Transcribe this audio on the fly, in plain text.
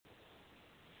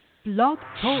Blog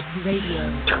Talk Radio.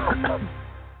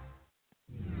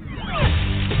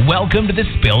 Welcome to The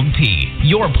Spilled Tea,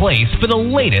 your place for the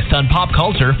latest on pop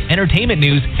culture, entertainment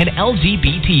news, and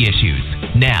LGBT issues.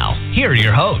 Now, here are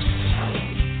your hosts.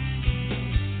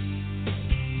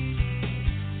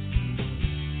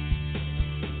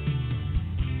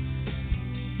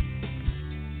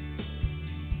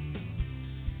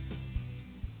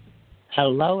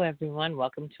 Hello, everyone.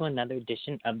 Welcome to another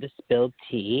edition of The Spilled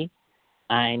Tea.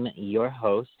 I'm your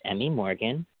host, Emmy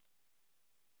Morgan.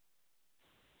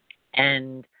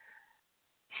 And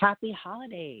happy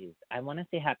holidays. I want to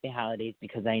say happy holidays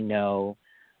because I know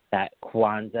that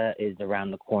Kwanzaa is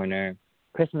around the corner,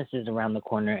 Christmas is around the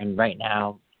corner, and right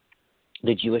now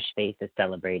the Jewish faith is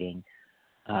celebrating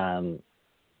Hanukkah.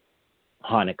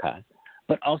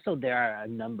 But also there are a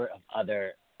number of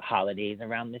other holidays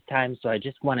around this time, so I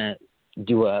just want to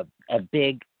do a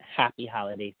big happy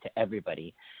holidays to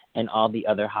everybody and all the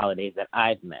other holidays that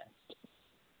I've missed.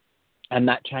 I'm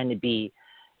not trying to be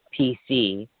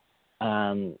PC.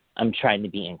 I'm trying to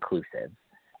be inclusive.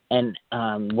 And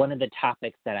one of the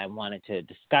topics that I wanted to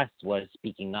discuss was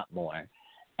speaking up more.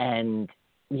 And,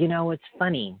 you know, it's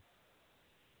funny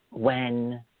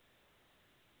when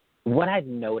what I've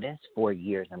noticed for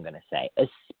years, I'm going to say,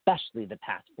 especially the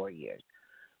past 4 years,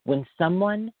 when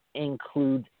someone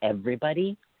includes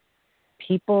everybody,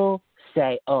 people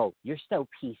say, oh, you're so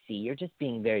PC. You're just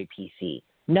being very PC.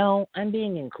 No, I'm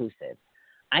being inclusive.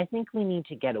 I think we need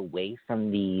to get away from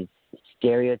these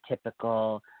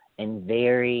stereotypical and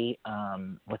very,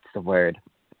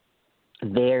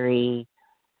 very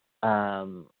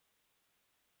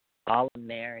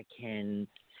all-American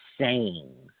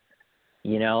sayings,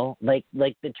 you know, like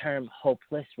the term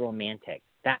hopeless romantic.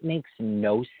 That makes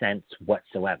no sense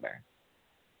whatsoever.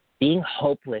 Being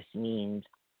hopeless means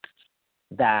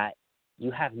that you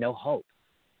have no hope.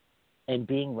 And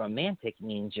being romantic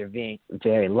means you're very,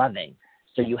 very loving.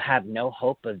 So you have no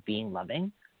hope of being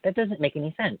loving? That doesn't make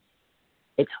any sense.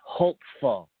 It's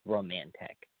hopeful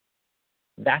romantic.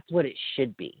 That's what it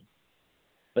should be.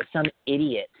 But some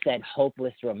idiot said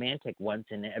hopeless romantic once,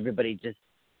 and everybody just,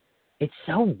 it's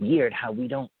so weird how we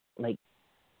don't,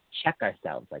 check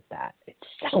ourselves like that. It's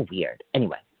so weird.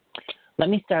 Anyway, let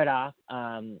me start off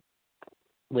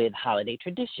with holiday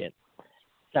tradition.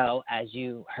 So as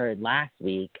you heard last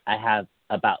week, I have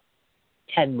about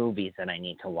 10 movies that I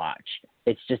need to watch.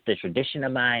 It's just a tradition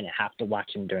of mine. I have to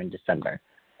watch them during December.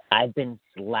 I've been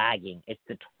slagging. It's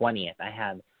the 20th. I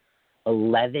have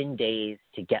 11 days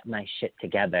to get my shit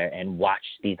together and watch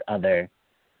these other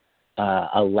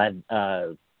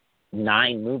 9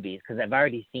 movies because I've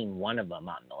already seen one of them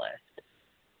on the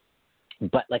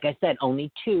list. But like I said,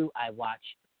 only 2 I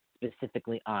watch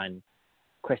specifically on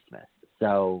Christmas.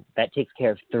 So that takes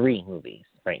care of 3 movies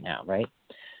right now, right?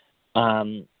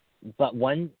 But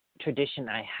one tradition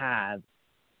I have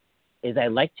is I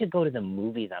like to go to the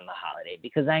movies on the holiday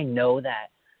because I know that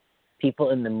people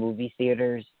in the movie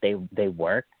theaters, they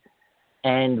work.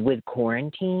 And with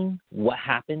quarantine, what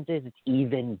happens is it's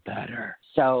even better.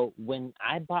 So when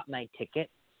I bought my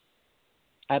ticket,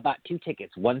 I bought 2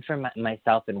 tickets, one for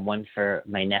myself and one for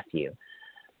my nephew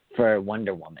for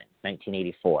Wonder Woman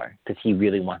 1984 because he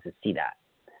really wants to see that.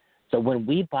 So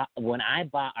when I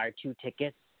bought our 2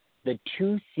 tickets, the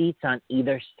 2 seats on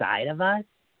either side of us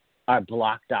are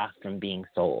blocked off from being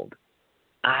sold.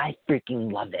 I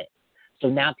freaking love it. So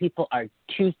now people are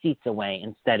 2 seats away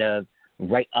instead of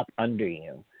right up under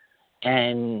you.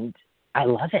 And I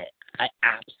love it. I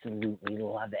absolutely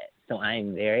love it. So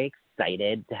I'm very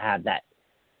excited to have that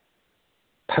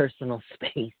personal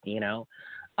space, you know.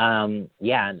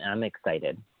 Yeah, I'm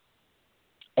excited.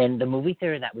 And the movie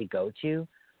theater that we go to,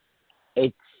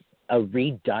 it's a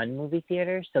redone movie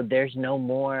theater, so there's no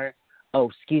more, oh,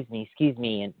 excuse me,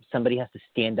 and somebody has to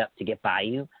stand up to get by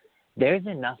you. There's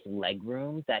enough leg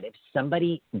room that if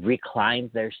somebody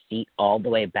reclines their seat all the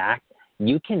way back,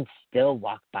 you can still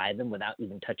walk by them without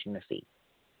even touching their feet,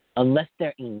 unless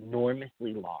they're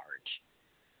enormously large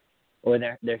or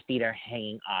their feet are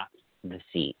hanging off the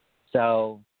seat.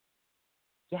 So,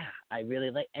 yeah, I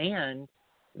really like, and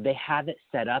they have it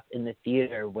set up in the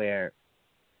theater where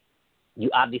you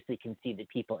obviously can see the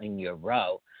people in your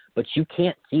row, but you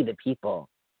can't see the people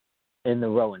in the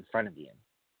row in front of you.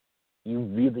 You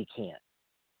really can't.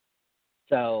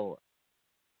 So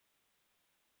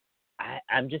I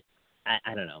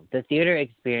don't know. The theater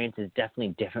experience is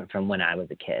definitely different from when I was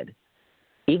a kid.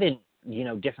 Even,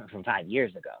 different from 5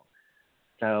 years ago.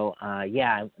 So,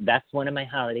 yeah, that's one of my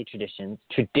holiday traditions.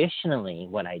 Traditionally,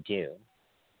 what I do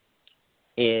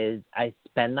is I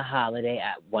spend the holiday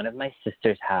at one of my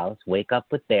sister's house, wake up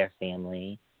with their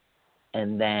family,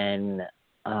 and then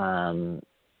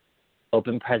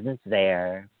open presents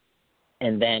there,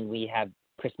 and then we have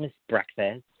Christmas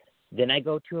breakfast. Then I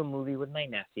go to a movie with my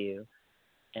nephew,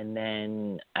 and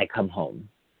then I come home.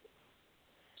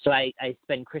 So I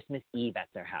spend Christmas Eve at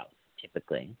their house,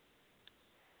 typically.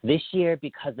 This year,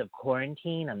 because of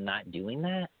quarantine, I'm not doing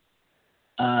that.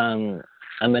 I'm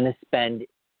going to spend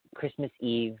Christmas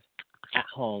Eve at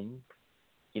home,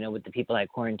 with the people I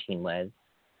quarantine with,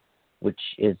 which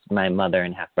is my mother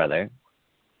and half-brother.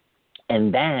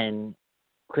 And then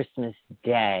Christmas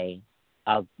Day,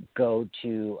 I'll go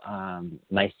to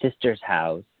my sister's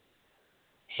house,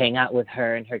 hang out with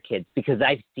her and her kids, because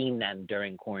I've seen them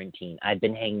during quarantine. I've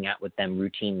been hanging out with them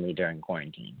routinely during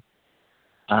quarantine.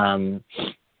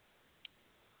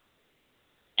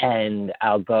 And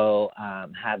I'll go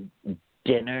have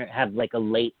dinner, have like a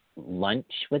late lunch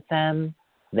with them,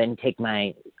 then take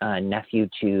my nephew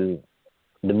to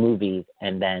the movies,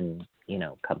 and then,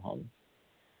 come home.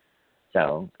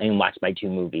 So, and watch my 2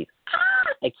 movies.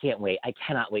 I can't wait. I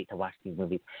cannot wait to watch these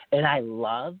movies. And I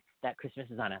love that Christmas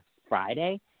is on a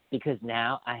Friday, because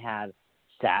now I have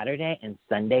Saturday and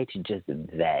Sunday to just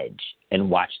veg and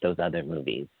watch those other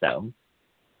movies. So,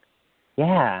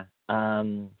 yeah,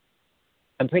 I'm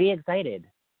pretty excited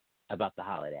about the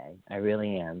holiday. I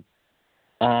really am.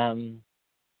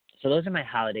 So those are my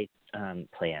holiday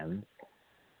plans.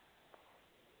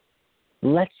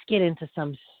 Let's get into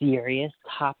some serious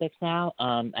topics now.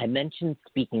 I mentioned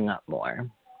speaking up more.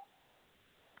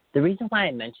 The reason why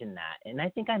I mentioned that, and I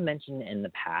think I mentioned it in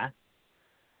the past,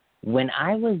 when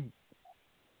I was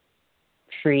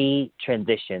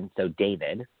pre-transition, so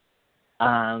David,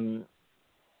 I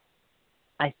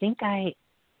think I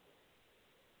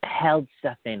held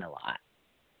stuff in a lot.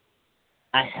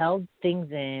 I held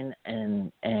things in,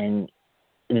 and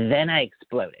then I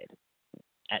exploded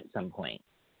at some point.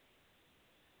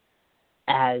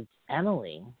 As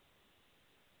Emily,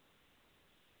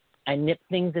 I nip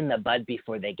things in the bud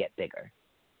before they get bigger.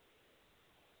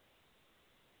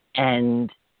 And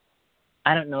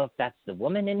I don't know if that's the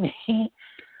woman in me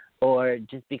or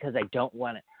just because I don't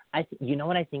want to. You know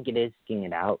what I think it is, sticking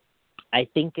it out? I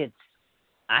think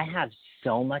I have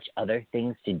so much other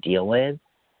things to deal with.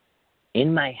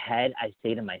 In my head, I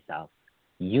say to myself,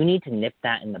 you need to nip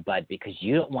that in the bud because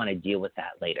you don't want to deal with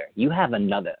that later. You have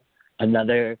another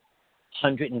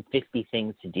 150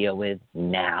 things to deal with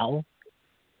now.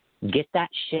 Get that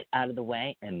shit out of the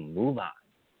way and move on.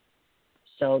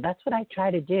 So that's what I try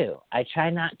to do. I try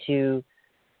not to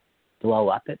blow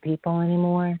up at people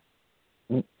anymore.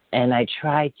 And I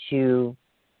try to,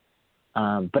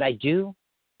 but I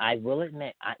will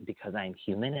admit, because I'm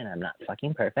human and I'm not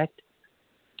fucking perfect,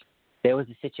 there was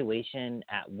a situation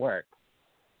at work,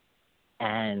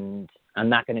 and I'm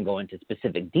not going to go into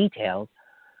specific details,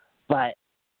 but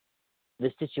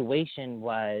the situation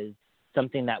was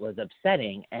something that was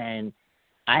upsetting, and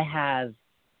I have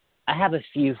a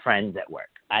few friends at work.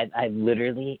 I've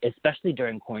literally, especially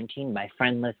during quarantine, my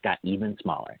friend list got even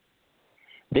smaller.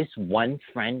 This one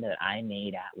friend that I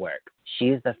made at work,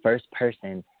 she's the first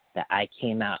person that I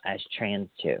came out as trans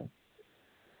to.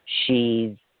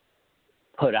 She's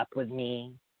put up with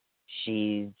me.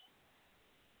 She's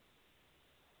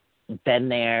been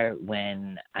there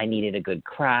when I needed a good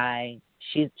cry.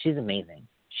 She's amazing.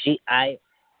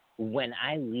 When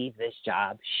I leave this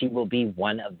job, she will be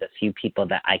one of the few people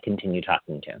that I continue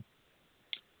talking to.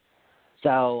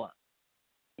 So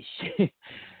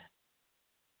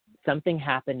something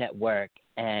happened at work,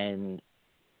 and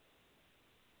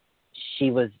she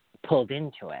was pulled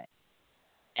into it.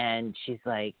 And she's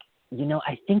like,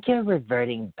 I think you're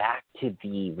reverting back to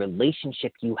the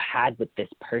relationship you had with this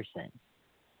person.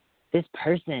 This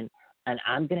person, and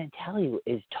I'm going to tell you,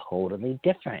 is totally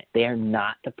different. They are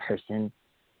not the person.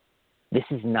 This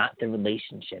is not the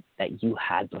relationship that you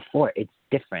had before. It's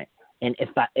different. And if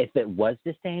it was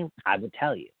the same, I would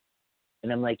tell you.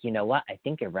 And I'm like, you know what? I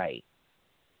think you're right.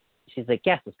 She's like,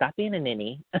 yeah, so stop being a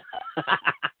ninny.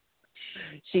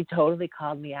 She totally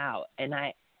called me out. And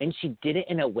she did it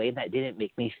in a way that didn't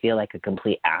make me feel like a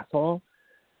complete asshole.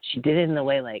 She did it in a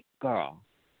way like, girl,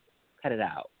 cut it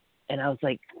out. And I was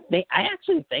like, I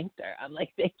actually thanked her. I'm like,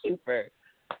 thank you for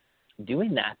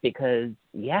doing that because,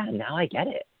 yeah, now I get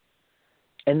it.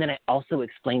 And then I also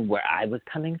explained where I was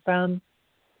coming from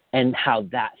and how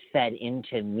that fed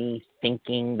into me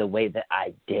thinking the way that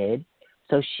I did.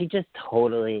 So she just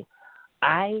totally,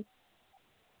 the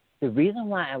reason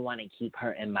why I want to keep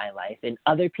her in my life, and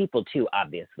other people too,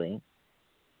 obviously,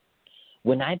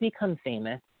 when I become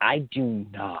famous, I do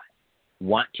not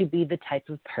want to be the type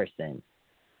of person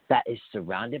that is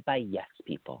surrounded by yes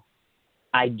people.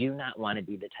 I do not want to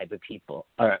be the type of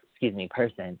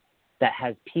person that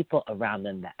has people around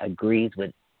them that agrees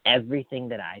with everything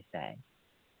that I say,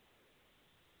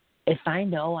 if I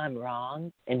know I'm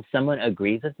wrong and someone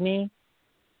agrees with me,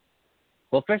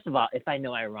 well, first of all, if I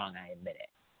know I'm wrong, I admit it.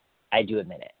 I do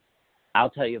admit it. I'll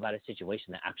tell you about a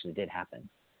situation that actually did happen.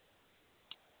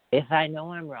 If I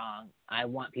know I'm wrong, I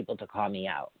want people to call me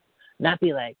out. Not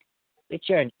be like, bitch,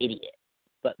 you're an idiot.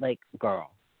 But like,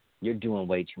 girl, you're doing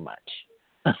way too much.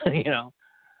 You know?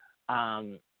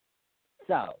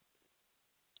 So,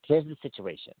 here's the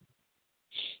situation.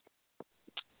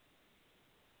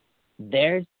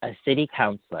 There's a city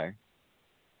councilor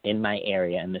in my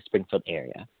area, in the Springfield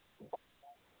area.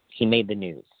 He made the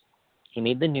news. He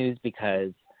made the news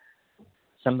because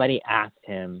somebody asked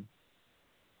him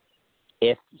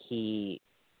if he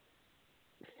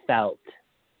felt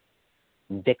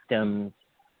victims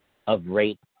of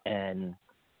rape and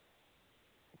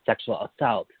sexual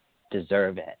assault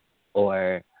deserve it,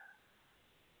 or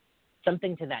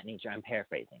something to that nature. I'm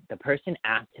paraphrasing. The person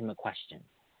asked him a question.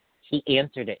 He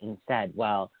answered it and said,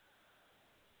 well,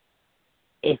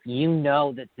 if you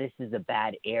know that this is a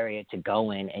bad area to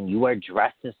go in and you are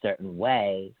dressed a certain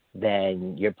way,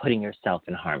 then you're putting yourself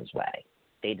in harm's way.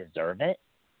 They deserve it.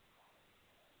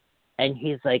 And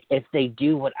he's like, if they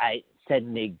do what I said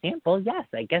in the example, yes,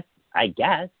 I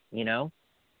guess, you know.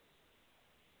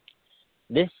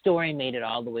 This story made it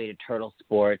all the way to Turtle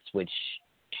Sports, which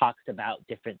talks about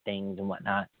different things and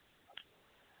whatnot.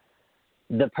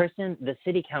 The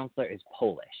city councilor is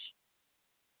Polish.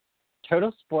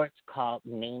 Turtle Sports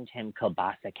named him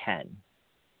Kielbasa Ken,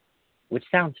 which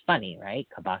sounds funny, right?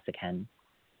 Kielbasa Ken.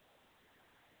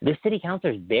 The city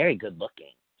councilor is very good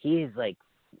looking. He is like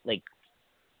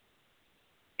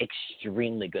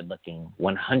extremely good looking,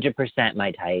 100%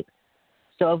 my type.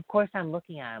 So of course I'm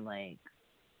looking at him like,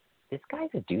 this guy's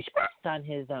a douchebag on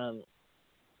his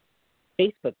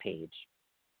Facebook page.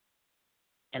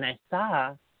 And I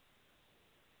saw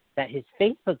that his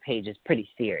Facebook page is pretty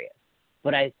serious.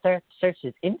 But I searched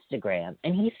his Instagram,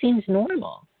 and he seems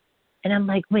normal. And I'm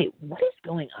like, wait, what is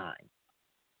going on?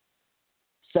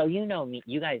 So you know me,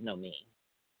 you guys know me.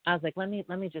 I was like, let me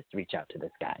just reach out to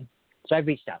this guy. So I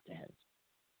reached out to him.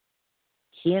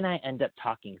 He and I end up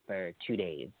talking for 2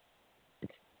 days.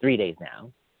 It's 3 days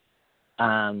now.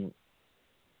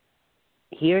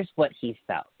 Here's what he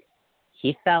felt.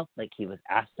 He felt like he was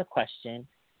asked a question,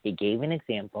 he gave an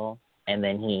example, and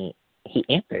then he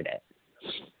answered it.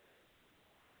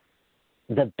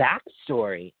 The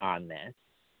backstory on this,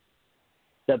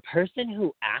 the person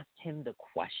who asked him the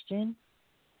question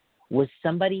was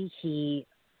somebody he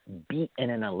beat in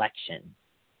an election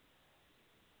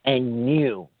and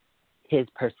knew his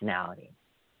personality.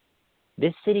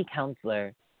 This city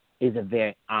councilor is a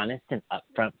very honest and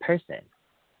upfront person.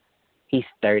 He's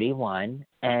 31,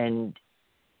 and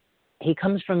he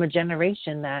comes from a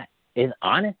generation that is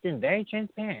honest and very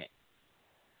transparent.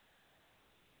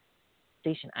 The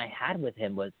conversation I had with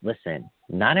him was, listen,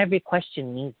 not every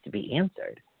question needs to be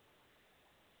answered.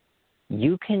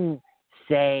 You can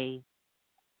say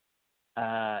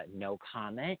no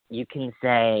comment. You can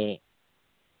say,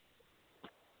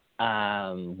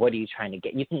 what are you trying to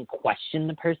get? You can question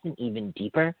the person even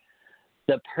deeper.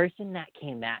 The person that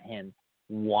came at him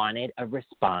wanted a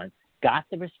response, got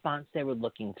the response they were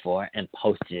looking for, and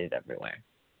posted it everywhere.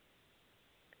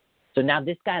 So now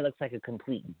this guy looks like a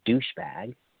complete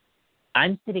douchebag.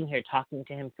 I'm sitting here talking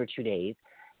to him for 2 days.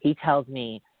 He tells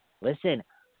me, listen,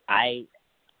 my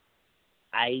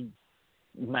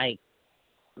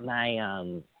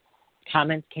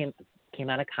comments came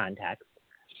out of context.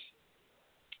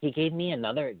 He gave me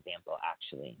another example,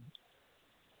 actually.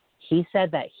 He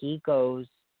said that he goes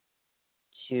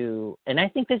to, and I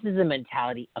think this is the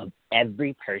mentality of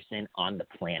every person on the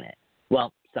planet.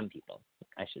 Well, some people,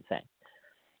 I should say.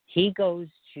 He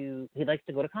likes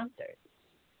to go to concerts.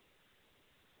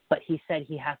 But he said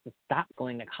he has to stop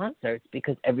going to concerts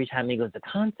because every time he goes to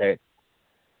concerts,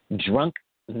 drunk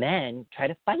men try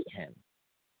to fight him.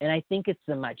 And I think it's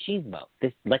the machismo.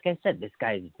 Like I said, this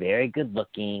guy is very good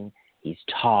looking. He's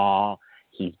tall.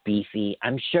 He's beefy.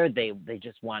 I'm sure they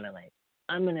just want to like,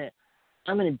 I'm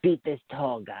gonna beat this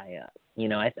tall guy up. You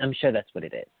know, I'm sure that's what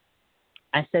it is.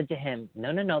 I said to him,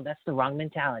 no, that's the wrong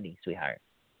mentality, sweetheart.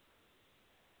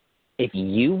 If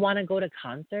you want to go to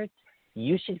concerts,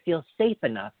 you should feel safe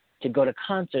enough to go to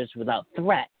concerts without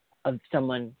threat of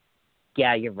someone,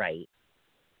 yeah, you're right.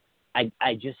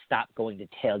 I just stopped going to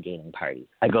tailgating parties.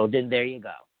 I go, then there you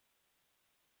go.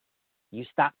 You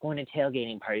stop going to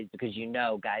tailgating parties because you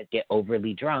know guys get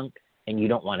overly drunk and you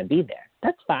don't want to be there.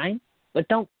 That's fine. But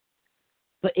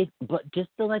just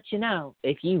to let you know,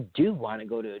 if you do want to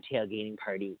go to a tailgating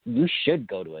party, you should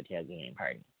go to a tailgating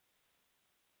party.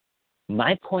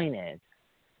 My point is,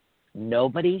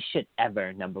 nobody should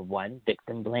ever, number one,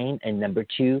 victim blame, and number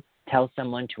two, tell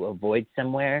someone to avoid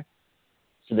somewhere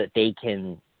so that they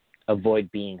can avoid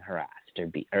being harassed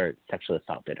or sexually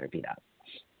assaulted or beat up.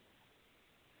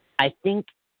 I think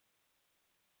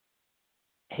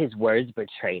his words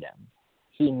betrayed him.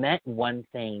 He meant one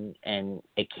thing and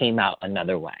it came out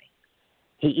another way.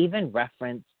 He even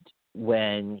referenced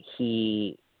when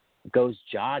he goes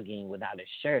jogging without his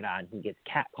shirt on, he gets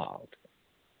catcalled.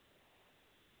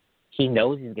 He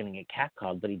knows he's going to get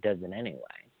catcalled, but he does it anyway.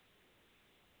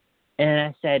 And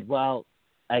I said, well,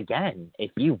 again,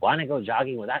 if you want to go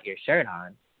jogging without your shirt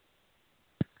on,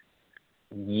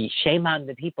 shame on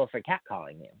the people for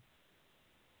catcalling you.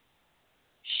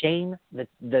 Shame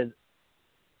the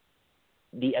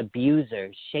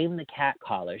abuser, shame the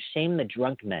catcaller, shame the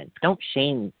drunk men. Don't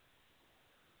shame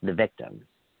the victims.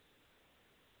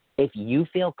 If you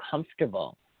feel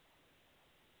comfortable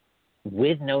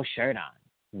with no shirt on,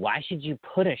 why should you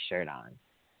put a shirt on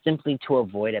simply to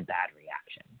avoid a bad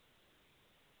reaction?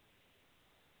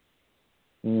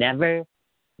 Never,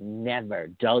 never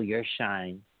dull your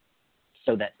shine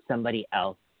so that somebody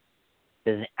else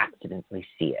doesn't accidentally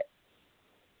see it.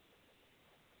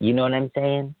 You know what I'm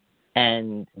saying?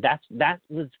 And that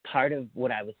was part of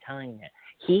what I was telling him.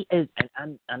 He is,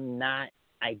 and I'm not,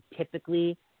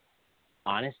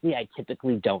 honestly, I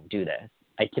typically don't do this.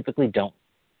 I typically don't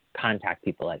contact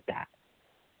people like that.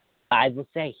 I will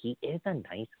say he is a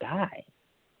nice guy.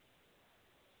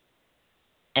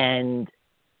 And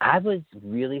I was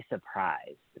really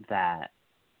surprised that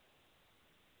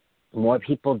more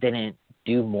people didn't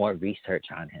do more research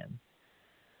on him.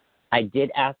 I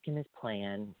did ask him his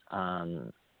plan.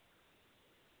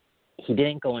 He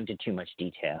didn't go into too much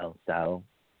detail, so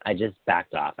I just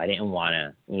backed off. I didn't want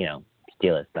to,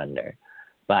 steal his thunder.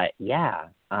 But yeah,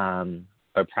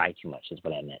 or pry too much is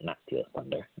what I meant, not steal his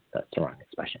thunder. That's the wrong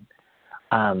expression.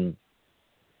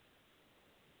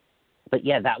 But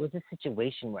yeah, that was a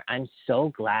situation where I'm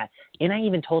so glad. And I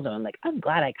even told him, I'm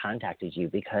glad I contacted you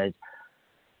because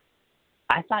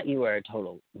I thought you were a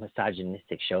total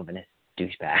misogynistic, chauvinist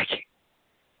douchebag.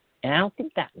 And I don't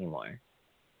think that anymore.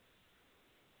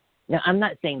 Now, I'm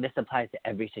not saying this applies to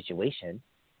every situation.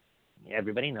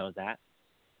 Everybody knows that.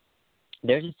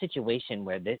 There's a situation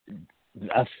where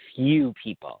a few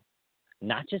people,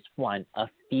 not just one, a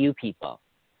few people,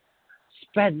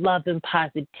 spread love and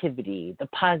positivity, the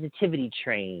positivity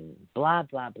train, blah,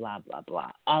 blah, blah, blah,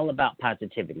 blah, all about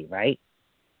positivity, right?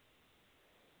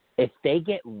 If they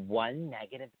get one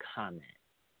negative comment,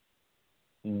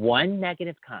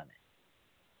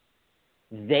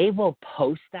 they will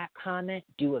post that comment,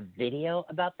 do a video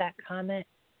about that comment,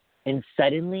 and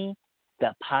suddenly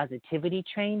the positivity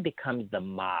train becomes the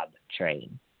mob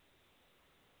train.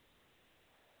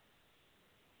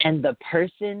 And the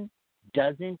person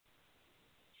doesn't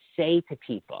say to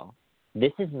people,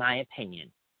 this is my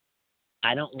opinion.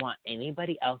 I don't want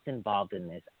anybody else involved in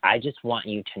this. I just want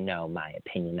you to know my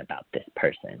opinion about this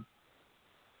person.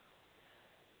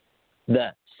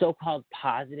 The so-called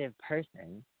positive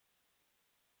person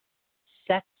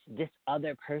sets this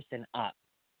other person up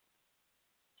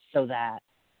so that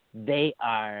they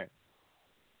are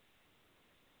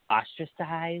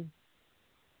ostracized,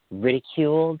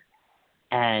 ridiculed,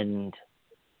 and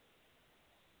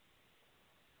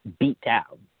beat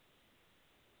down.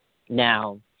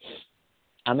 Now,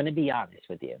 I'm going to be honest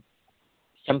with you.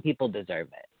 Some people deserve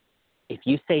it. If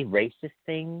you say racist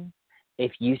things,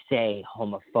 if you say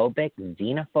homophobic,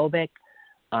 xenophobic,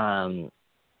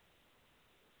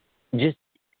 just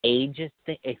ageist,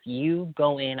 if you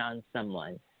go in on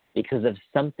someone because of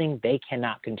something they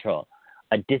cannot control,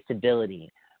 a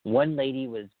disability. One lady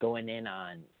was going in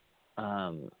on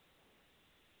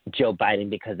Joe Biden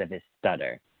because of his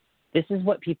stutter. This is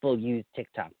what people use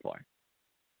TikTok for.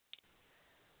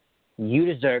 You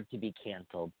deserve to be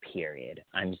canceled, period.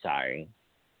 I'm sorry.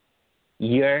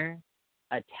 You're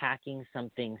attacking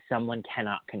something someone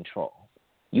cannot control.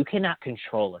 You cannot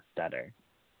control a stutter.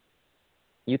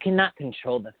 You cannot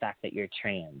control the fact that you're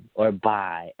trans or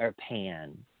bi or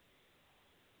pan.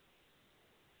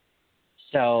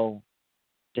 So,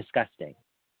 disgusting.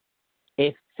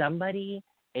 If somebody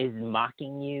is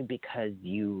mocking you because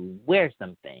you wear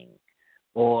something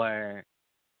or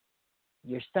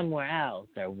you're somewhere else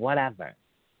or whatever,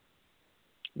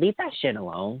 leave that shit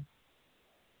alone.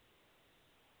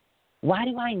 Why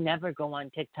do I never go on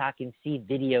TikTok and see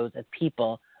videos of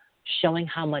people showing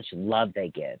how much love they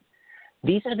give?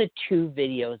 These are the two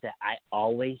videos that I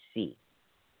always see.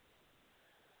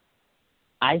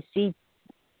 I see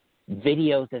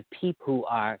videos of people who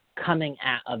are coming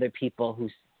at other people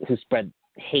who spread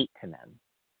hate to them,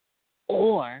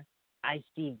 or I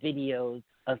see videos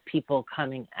of people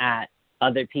coming at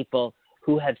other people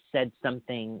who have said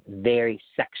something very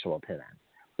sexual to them.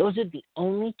 Those are the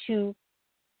only two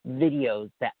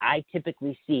videos that I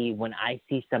typically see when I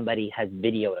see somebody has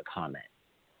videoed a comment.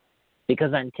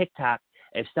 Because on TikTok,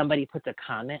 if somebody puts a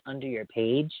comment under your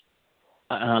page,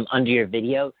 under your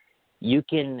video, you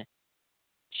can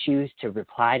choose to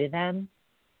reply to them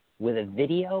with a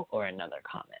video or another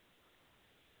comment.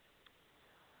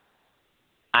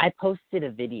 I posted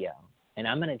a video, and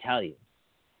I'm going to tell you,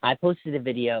 I posted a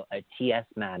video of T.S.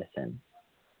 Madison.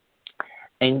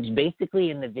 And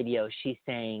basically in the video, she's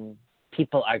saying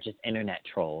people are just internet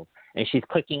trolls. And she's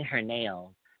clicking her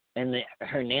nails. And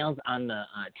her nails on the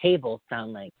table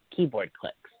sound like keyboard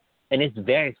clicks. And it's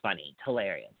very funny. It's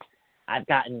hilarious. I've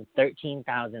gotten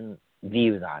 13,000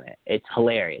 views on it. It's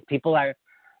hilarious. People are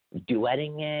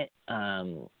duetting it.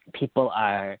 People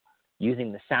are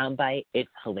using the soundbite.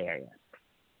 It's hilarious.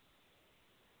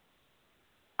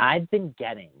 I've been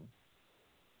getting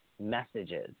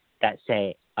messages that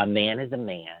say, a man is a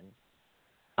man.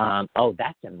 Oh,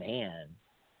 that's a man.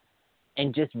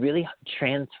 And just really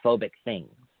transphobic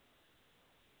things.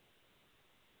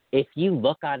 If you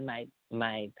look on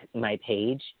my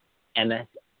page, MS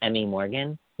Emmy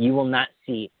Morgan, you will not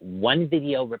see one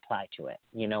video reply to it.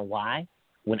 You know why?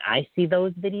 When I see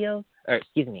those videos,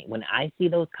 when I see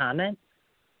those comments,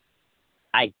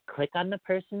 I click on the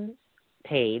person's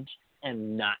page.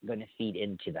 I'm not going to feed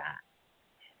into that.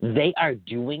 They are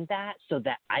doing that so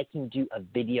that I can do a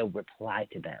video reply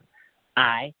to them.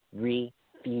 I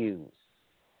refuse.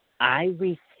 I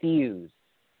refuse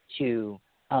to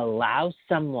allow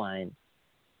someone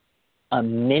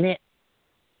under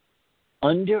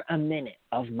a minute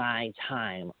of my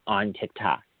time on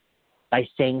TikTok by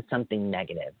saying something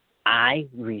negative. I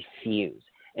refuse.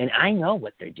 And I know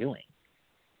what they're doing.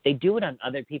 They do it on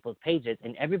other people's pages,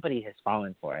 and everybody has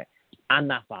fallen for it. I'm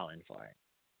not falling for it.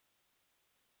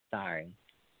 Sorry.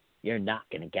 You're not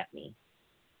going to get me.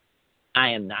 I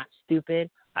am not stupid.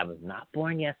 I was not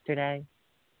born yesterday.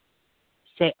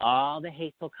 Say all the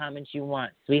hateful comments you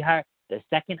want. Sweetheart, the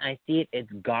second I see it,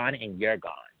 it's gone and you're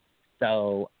gone.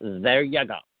 So there you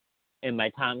go. In my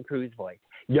Tom Cruise voice.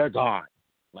 You're gone,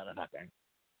 motherfucker.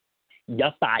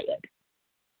 You're fired.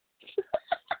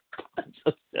 I'm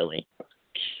so silly.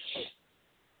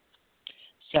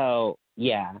 So,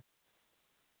 yeah.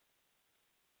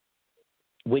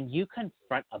 When you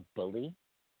confront a bully,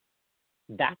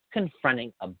 that's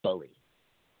confronting a bully.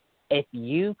 If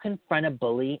you confront a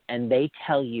bully and they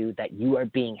tell you that you are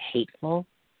being hateful,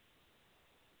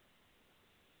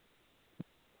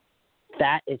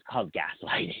 that is called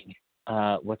gaslighting.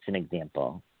 What's an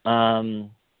example?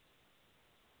 I'm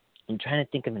trying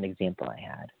to think of an example I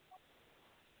had.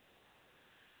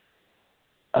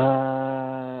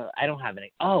 I don't have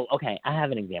any. Oh, okay. I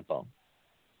have an example.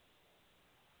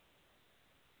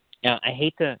 Now, I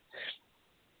hate to,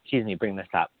 bring this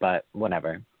up, but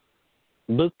whatever.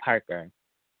 Luke Parker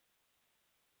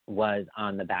was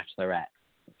on The Bachelorette,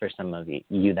 for some of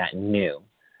you that knew.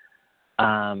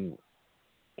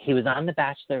 He was on The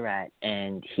Bachelorette,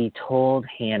 and he told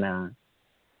Hannah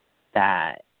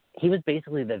that he was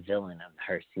basically the villain of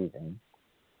her season.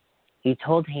 He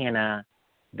told Hannah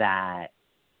that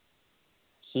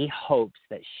he hopes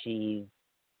that she's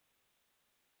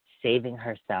saving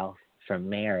herself from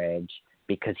marriage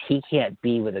because he can't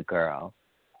be with a girl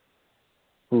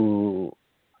who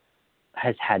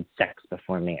has had sex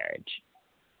before marriage.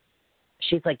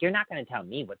 She's like, you're not going to tell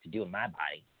me what to do with my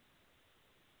body.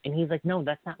 And he's like, no,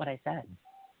 that's not what I said.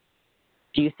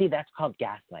 Do you see? That's called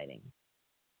gaslighting.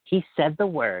 He said the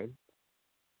words.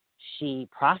 She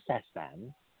processed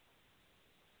them.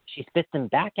 She spit them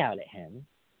back out at him.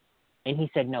 And he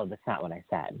said, no, that's not what I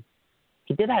said.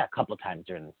 He did that a couple times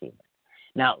during the season.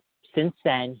 Now, since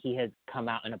then, he has come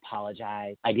out and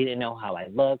apologized. I didn't know how I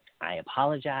looked. I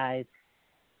apologized.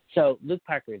 So Luke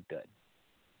Parker is good.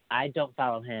 I don't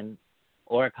follow him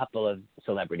or a couple of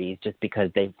celebrities just because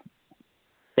they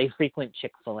frequent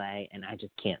Chick-fil-A, and I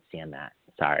just can't stand that.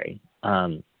 Sorry.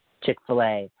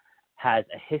 Chick-fil-A has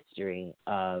a history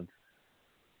of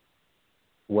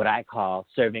what I call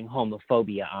serving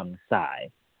homophobia on the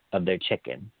side of their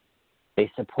chicken.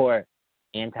 They support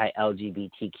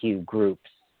anti-LGBTQ groups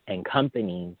and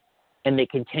companies, and they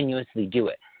continuously do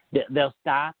it. They'll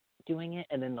stop doing it,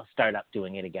 and then they'll start up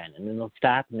doing it again, and then they'll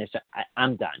stop, and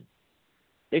I'm done.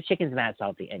 Their chicken's mad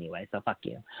salty anyway, so fuck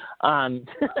you.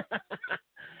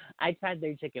 I tried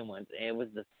their chicken once, and it was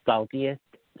the saltiest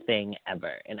thing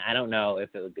ever, and I don't know if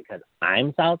it was because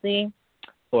I'm salty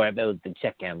or if it was the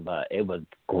chicken, but it was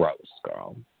gross,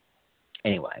 girl.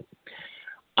 Anyway,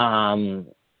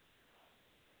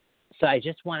 So I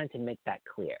just wanted to make that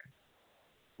clear.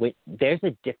 There's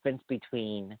a difference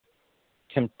between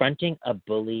confronting a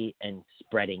bully and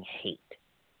spreading hate.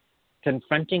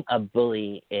 Confronting a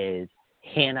bully is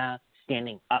Hannah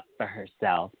standing up for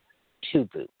herself to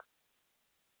Vuk.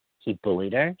 He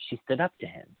bullied her. She stood up to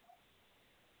him.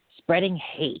 Spreading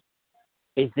hate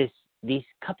is these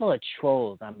couple of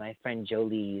trolls on my friend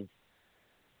Jolie's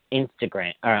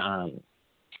Instagram or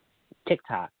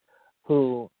TikTok,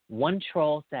 who one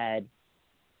troll said,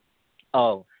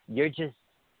 "Oh, you just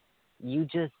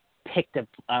picked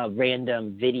a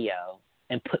random video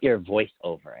and put your voice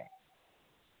over it."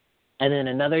 And then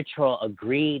another troll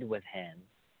agreed with him,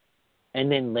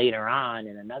 and then later on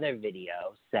in another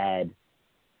video said,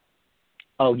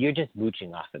 "Oh, you're just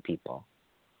mooching off of people."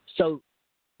 So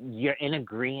you're in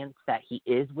agreement that he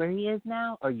is where he is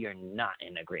now, or you're not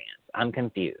in agreement? I'm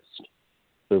confused.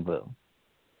 Boo-boo.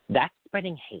 That's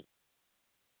spreading hate.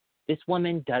 This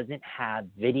woman doesn't have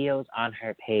videos on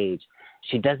her page.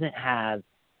 She doesn't have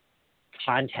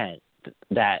content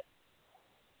that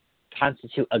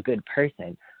constitute a good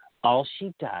person. All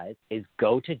she does is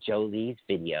go to Jolie's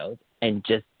videos and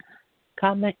just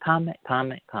comment.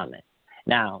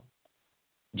 Now,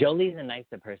 Jolie's a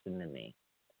nicer person than me.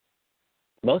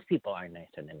 Most people are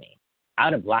nicer than me. I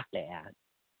would have blocked their ass.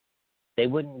 They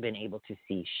wouldn't have been able to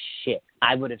see shit.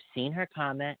 I would have seen her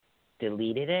comment,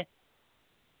 deleted it,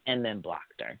 and then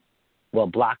blocked her. Well,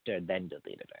 blocked her, then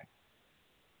deleted her.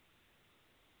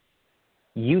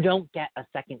 You don't get a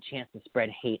second chance to spread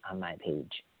hate on my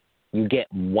page. You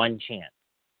get one chance.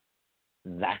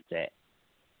 That's it.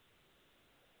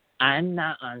 I'm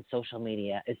not on social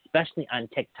media, especially on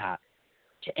TikTok,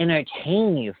 to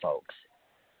entertain you folks.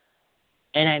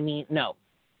 And I mean, no,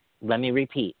 let me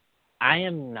repeat. I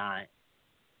am not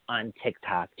on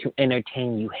TikTok to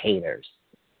entertain you haters.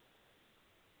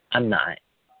 I'm not.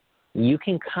 You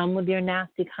can come with your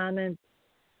nasty comments,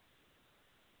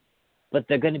 but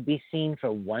they're going to be seen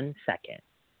for 1 second.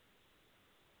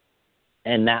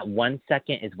 And that 1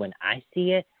 second is when I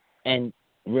see it and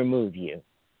remove you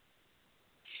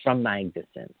from my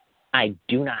existence. I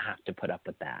do not have to put up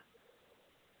with that.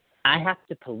 I have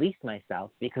to police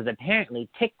myself because apparently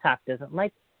TikTok doesn't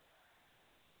like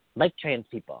trans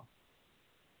people.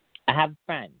 I have a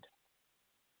friend.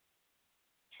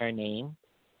 Her name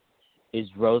is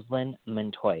Rosalind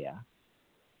Montoya.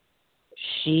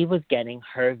 She was getting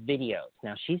her videos.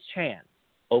 Now, she's trans,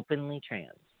 openly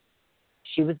trans.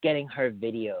 She was getting her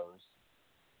videos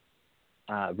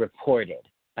reported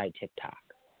by TikTok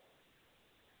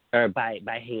or by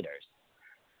haters.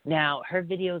 Now, her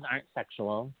videos aren't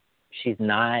sexual. She's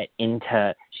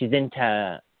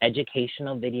into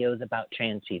educational videos about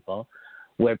trans people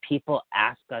where people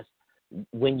ask us,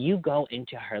 when you go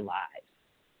into her live,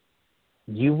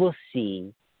 you will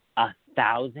see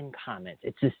 1,000 comments.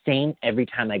 It's the same every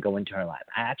time I go into her live.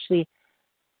 I actually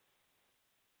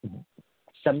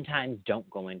sometimes don't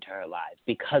go into her live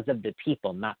because of the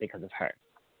people, not because of her.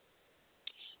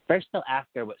 First, they'll ask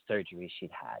her what surgery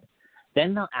she'd had.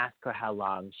 Then they'll ask her how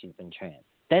long she's been trans.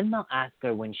 Then they'll ask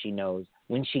her when she knew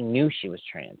she was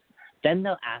trans. Then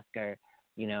they'll ask her,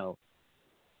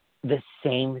 the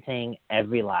same thing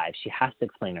every live. She has to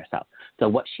explain herself. So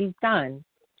what she's done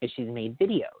is she's made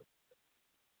videos.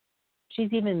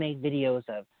 She's even made videos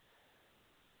of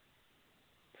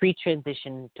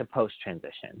pre-transition to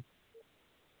post-transition.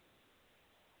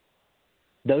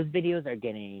 Those videos are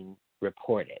getting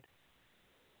reported.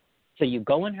 So you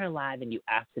go on her live and you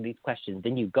ask her these questions.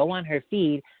 Then you go on her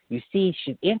feed, you see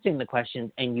she's answering the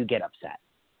questions, and you get upset.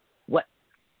 What?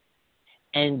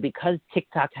 And because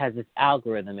TikTok has this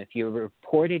algorithm, if you're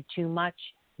reported too much,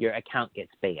 your account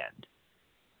gets banned.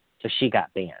 So she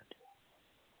got banned.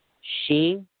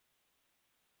 She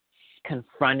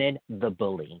confronted the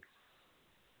bully.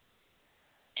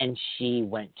 And she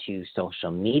went to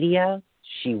social media.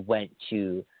 She went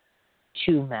to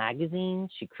 2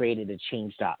 magazines. She created a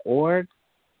change.org.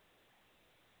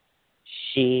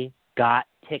 She got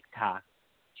TikTok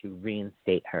to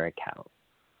reinstate her account.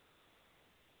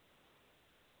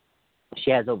 She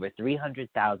has over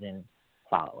 300,000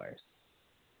 followers.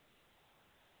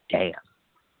 Damn.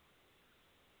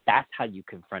 That's how you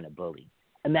confront a bully.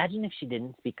 Imagine if she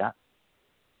didn't speak up.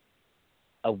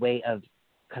 A way of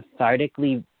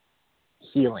cathartically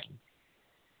healing.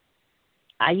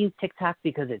 I use TikTok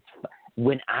because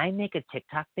when I make a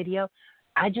TikTok video,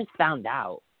 I just found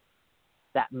out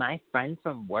that my friend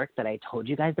from work that I told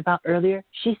you guys about earlier,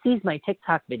 she sees my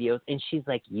TikTok videos and she's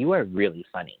like, "You are really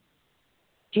funny."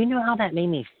 Do you know how that made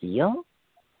me feel?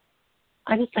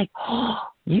 I was like, "Oh,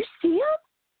 you see him?"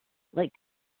 Like,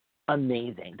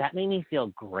 amazing. That made me feel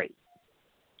great.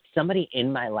 somebody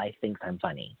in my life thinks I'm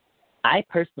funny. I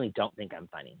personally don't think I'm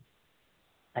funny.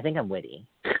 I think I'm witty.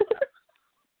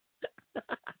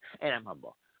 And I'm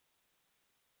humble.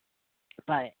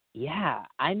 But yeah,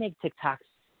 I make TikToks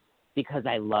because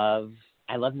I love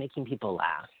making people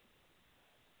laugh.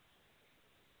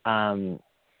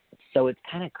 So it's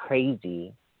kind of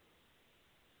crazy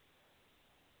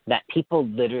that people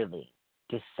literally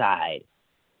decide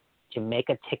to make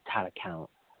a TikTok account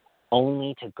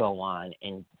only to go on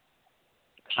and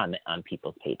comment on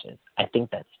people's pages. I think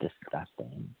that's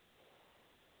disgusting.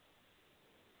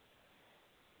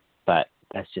 But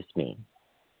that's just me.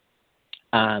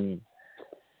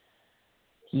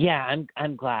 Yeah,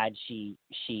 I'm glad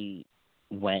she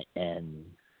went and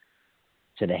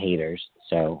to the haters.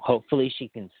 So hopefully she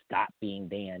can stop being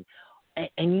banned.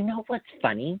 And you know what's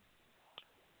funny?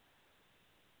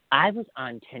 I was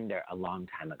on Tinder a long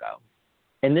time ago.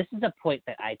 And this is a point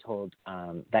that I told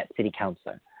that city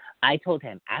councilor. I told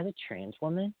him, as a trans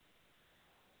woman,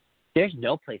 there's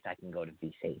no place I can go to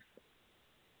be safe.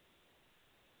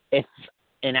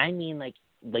 And I mean like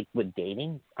with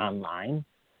dating online,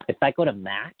 if I go to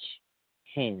Match,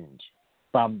 Hinge,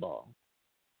 Bumble,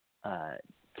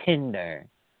 Tinder,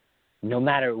 no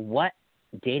matter what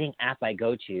dating app I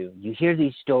go to, you hear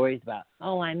these stories about,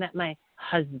 oh, I met my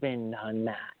husband on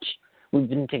Match. We've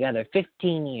been together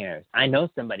 15 years. I know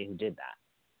somebody who did that.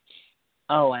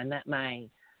 Oh, I met my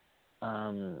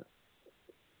the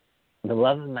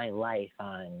love of my life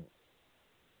on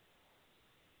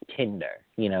Tinder,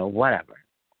 whatever.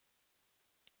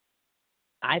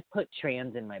 I put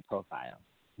trans in my profile.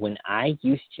 When I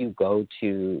used to go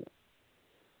to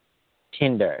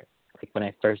Tinder, like when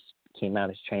I first came out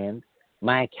as trans,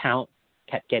 my account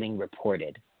kept getting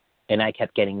reported, and I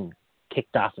kept getting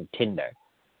kicked off of Tinder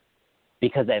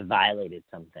because I violated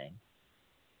something.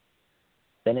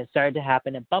 Then it started to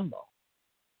happen at Bumble.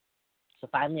 So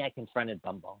finally I confronted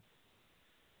Bumble.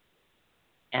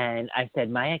 And I said,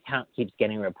 my account keeps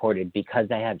getting reported because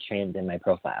I have trans in my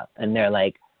profile. And they're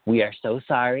like, we are so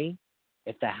sorry.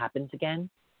 If that happens again,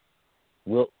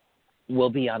 we'll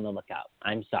be on the lookout.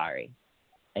 I'm sorry.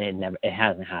 And it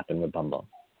hasn't happened with Bumble.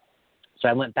 So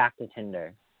I went back to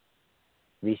Tinder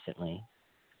recently.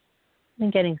 Been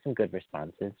getting some good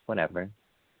responses, whatever.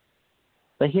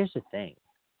 But here's the thing.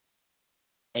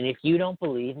 And if you don't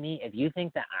believe me, if you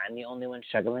think that I'm the only one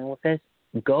struggling with this,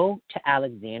 go to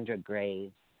Alexandra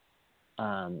Gray's,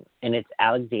 and it's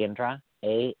Alexandra,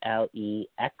 Alexandra,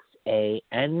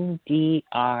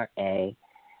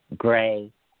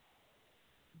 Gray,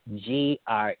 Grey.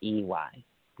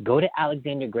 Go to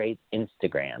Alexandra Gray's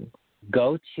Instagram.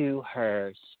 Go to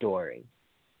her story.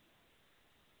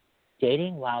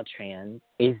 Dating while trans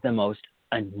is the most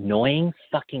annoying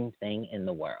fucking thing in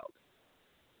the world.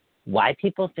 Why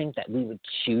people think that we would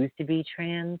choose to be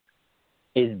trans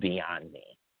is beyond me.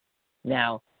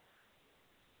 Now,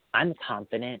 I'm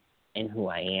confident in who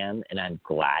I am, and I'm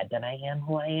glad that I am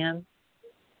who I am.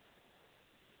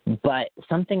 But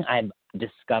something I've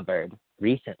discovered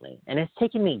recently, and it's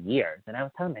taken me years, and I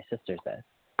was telling my sisters this,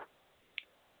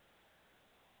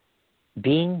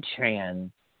 being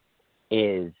trans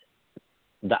is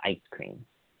the ice cream.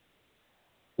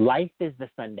 Life is the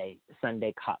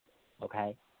Sunday cup,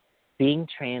 okay? Being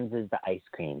trans is the ice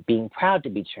cream. Being proud to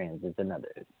be trans is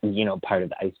another, part of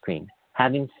the ice cream.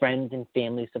 Having friends and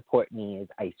family support me is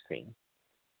ice cream.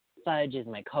 Fudge is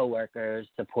my coworkers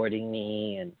supporting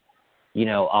me, and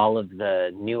all of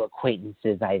the new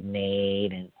acquaintances I've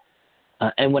made,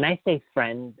 and when I say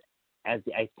friends as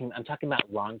the ice cream, I'm talking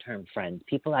about long-term friends,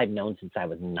 people I've known since I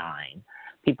was 9,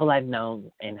 people I've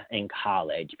known in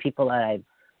college, people that I've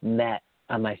met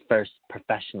on my first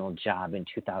professional job in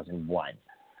 2001.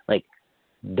 Like,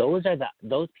 those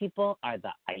people are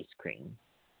the ice cream,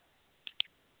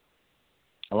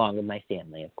 along with my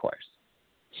family, of course.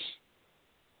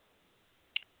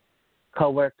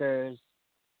 Coworkers,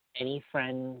 any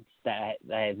friends that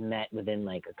I've met within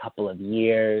like a couple of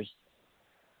years,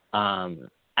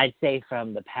 I'd say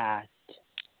from the past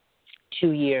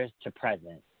 2 years to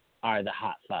present, are the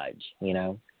hot fudge,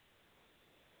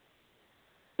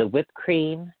 The whipped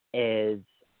cream is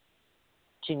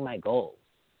reaching my goals.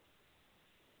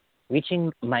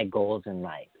 Reaching my goals in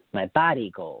life, my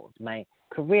body goals, my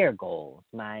career goals,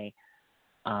 my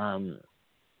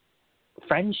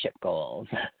friendship goals.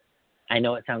 I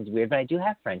know it sounds weird, but I do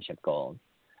have friendship goals.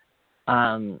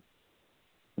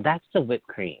 That's the whipped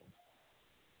cream.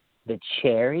 The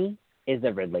cherry is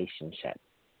a relationship.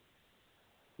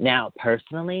 Now,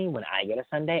 personally, when I get a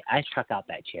sundae, I truck out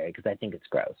that cherry because I think it's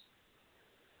gross.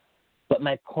 But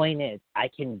my point is, I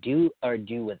can do or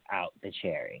do without the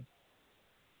cherry.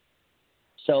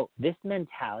 So this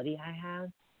mentality I have,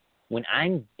 when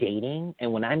I'm dating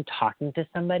and when I'm talking to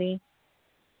somebody,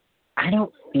 I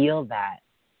don't feel that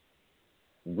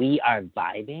we are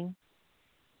vibing.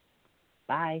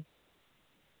 Bye.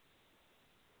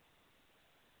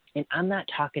 And I'm not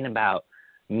talking about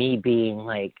me being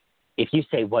like, if you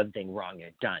say one thing wrong, you're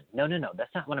done. No.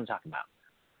 That's not what I'm talking about.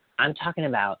 I'm talking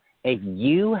about if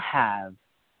you have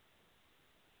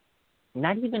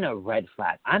not even a red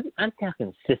flag. I'm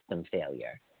talking system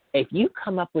failure. If you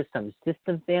come up with some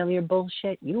system failure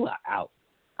bullshit, you are out.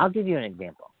 I'll give you an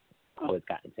example. I always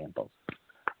got examples.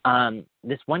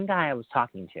 This one guy I was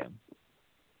talking to,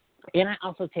 and I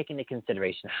also take into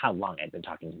consideration how long I'd been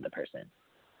talking to the person.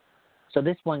 So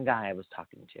this one guy I was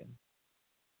talking to,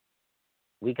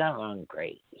 we got along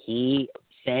great. He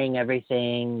saying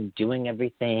everything, doing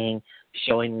everything,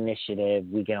 showing initiative.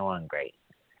 We get along great.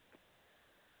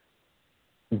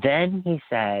 Then he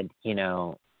said,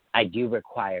 I do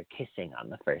require kissing on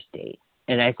the first date.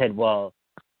 And I said, well,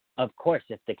 of course,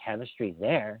 if the chemistry's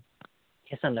there,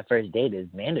 kiss on the first date is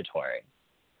mandatory.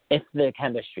 If the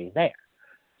chemistry's there.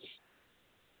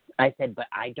 I said, but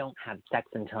I don't have sex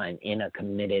until I'm in a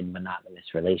committed monogamous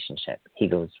relationship. He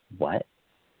goes, what?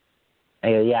 I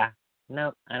go, yeah,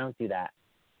 no, I don't do that.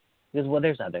 He goes, well,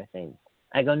 there's other things.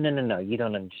 I go, no, you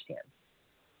don't understand.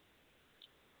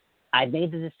 I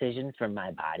made the decision for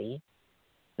my body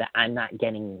that I'm not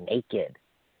getting naked.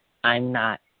 I'm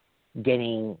not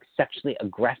getting sexually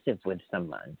aggressive with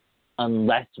someone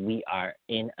unless we are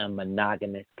in a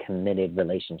monogamous, committed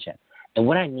relationship. And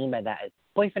what I mean by that is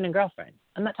boyfriend and girlfriend.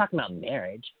 I'm not talking about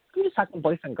marriage. I'm just talking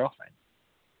boyfriend, girlfriend.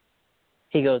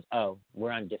 He goes, oh,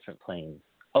 we're on different planes.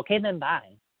 Okay, then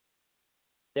bye.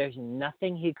 There's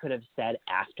nothing he could have said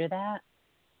after that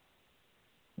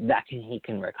he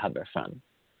can recover from.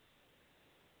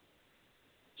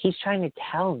 He's trying to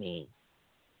tell me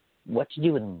what to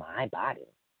do with my body.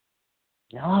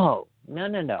 No.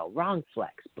 Wrong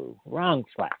flex, boo. Wrong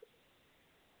flex.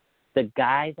 The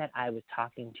guy that I was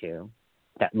talking to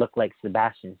that looked like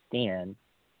Sebastian Stan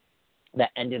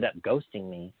that ended up ghosting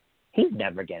me, he's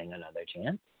never getting another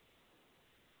chance.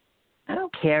 I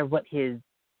don't care what his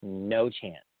no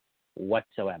chance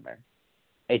whatsoever.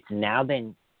 It's now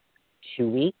been 2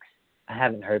 weeks. I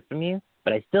haven't heard from you,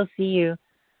 but I still see you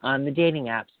on the dating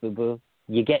apps, boo-boo.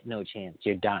 You get no chance.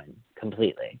 You're done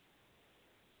completely.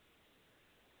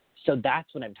 So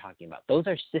that's what I'm talking about. Those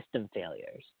are system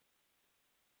failures,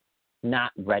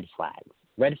 not red flags.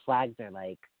 Red flags are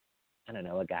like, I don't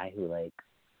know, a guy who like,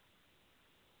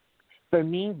 for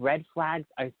me, red flags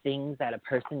are things that a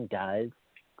person does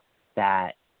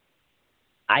that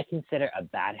I consider a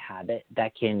bad habit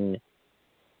that can,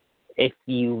 if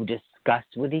you discuss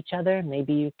with each other,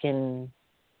 maybe you can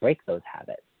break those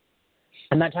habits.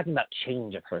 I'm not talking about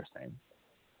change a person,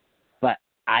 but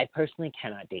I personally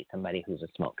cannot date somebody who's a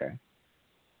smoker.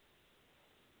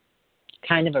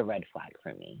 Kind of a red flag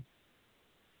for me.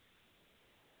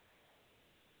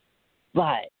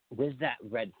 But with that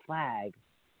red flag,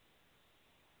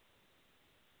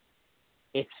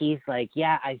 if he's like,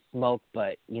 yeah, I smoke,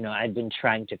 but, I've been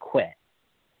trying to quit,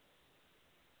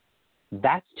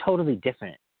 that's totally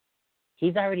different.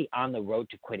 He's already on the road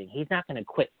to quitting. He's not going to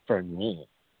quit for me.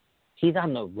 He's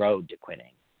on the road to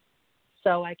quitting.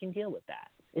 So I can deal with that.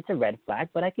 It's a red flag,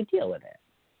 but I could deal with it.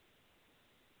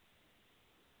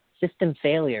 System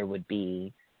failure would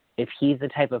be if he's the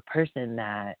type of person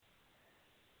that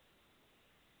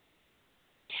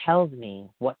tells me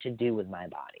what to do with my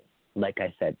body, like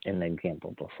I said in the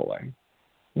example before.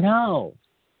 No.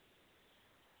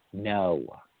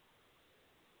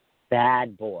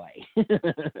 Bad boy.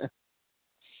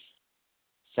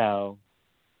 So,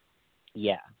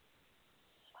 yeah.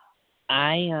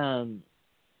 I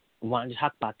wanted to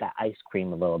talk about that ice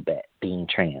cream a little bit, being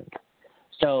trans.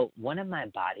 So one of my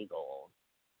body goals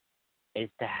is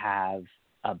to have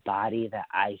a body that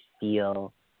I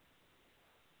feel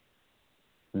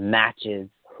matches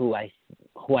who I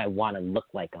want to look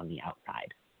like on the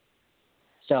outside.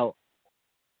 So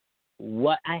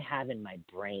what I have in my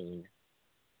brain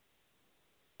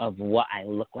of what I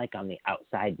look like on the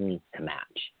outside needs to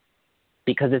match,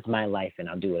 because it's my life and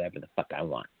I'll do whatever the fuck I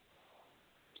want.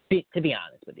 To be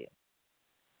honest with you,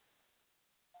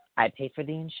 I pay for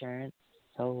the insurance,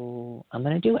 so I'm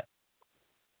going to do it.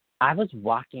 I was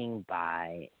walking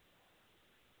by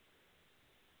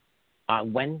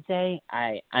on Wednesday.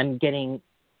 I'm getting,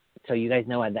 so you guys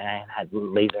know that I had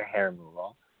laser hair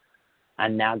removal.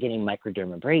 I'm now getting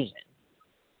microdermabrasion.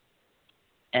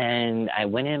 And I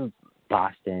went in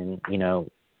Boston,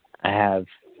 I have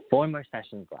 4 more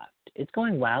sessions left. It's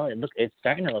going well. It's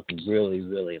starting to look really,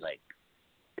 really like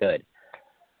good.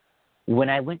 When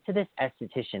I went to this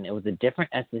esthetician, it was a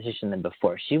different esthetician than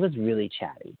before. She was really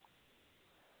chatty.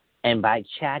 And by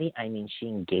chatty, I mean she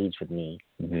engaged with me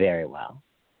very well.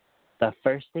 The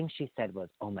first thing she said was,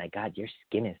 "Oh my God, your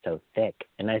skin is so thick."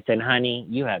 And I said, "Honey,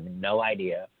 you have no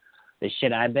idea. The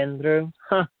shit I've been through,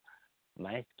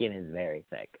 my skin is very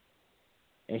thick."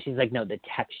 And she's like, "No, the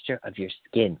texture of your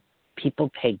skin. People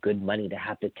pay good money to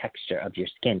have the texture of your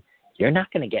skin. You're not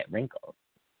going to get wrinkles."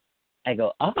 I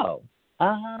go, oh,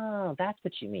 that's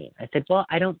what you mean. I said, "Well,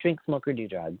 I don't drink, smoke, or do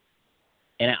drugs.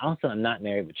 And I also am not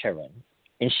married with children."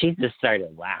 And she just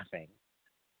started laughing.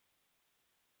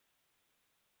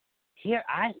 Here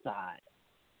I thought,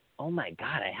 oh my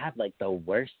God, I have like the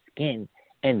worst skin.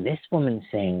 And this woman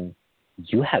saying,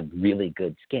 "You have really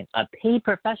good skin." A paid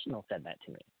professional said that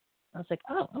to me. I was like,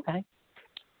 oh, okay.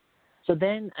 So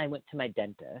then I went to my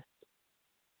dentist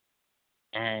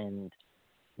and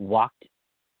walked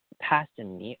past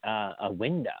a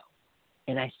window,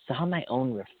 and I saw my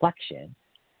own reflection.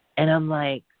 And I'm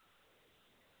like,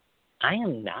 I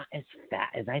am not as fat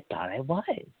as I thought I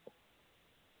was.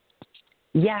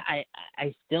 Yeah,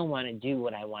 I still want to do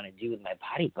what I want to do with my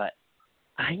body, but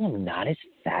I am not as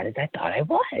fat as I thought I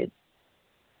was.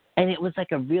 And it was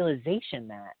like a realization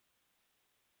that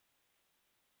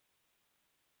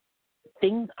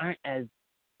things aren't as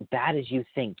bad as you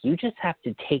think. You just have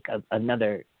to take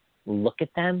another look at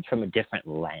them from a different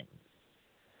lens.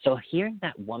 So hearing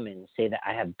that woman say that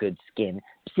I have good skin,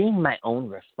 seeing my own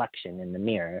reflection in the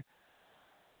mirror,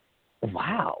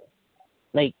 wow.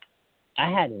 Like,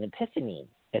 I had an epiphany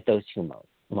at those two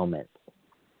moments.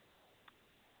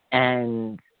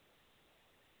 And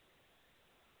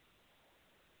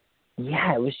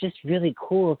yeah, it was just really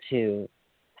cool to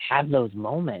have those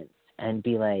moments and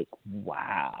be like,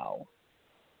 wow,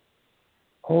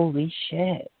 holy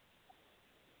shit.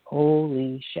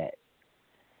 Holy shit.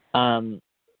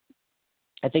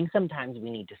 I think sometimes we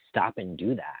need to stop and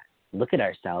do that. Look at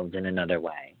ourselves in another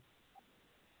way.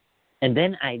 And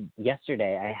then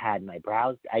yesterday I had my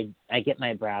brows, I get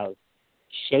my brows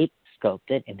shaped,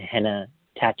 sculpted, and henna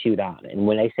tattooed on. And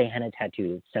when I say henna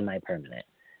tattooed, it's semi-permanent.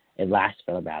 It lasts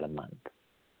for about a month.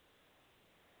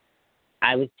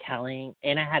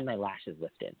 And I had my lashes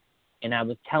lifted. And I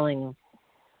was telling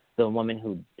the woman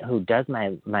who does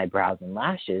my brows and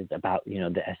lashes about,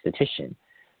 the esthetician.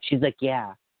 She's like,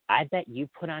 yeah, I bet you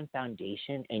put on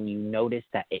foundation and you notice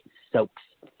that it soaks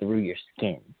through your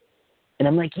skin. And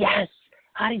I'm like, yes,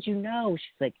 how did you know?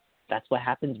 She's like, that's what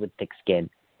happens with thick skin.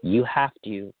 You have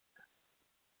to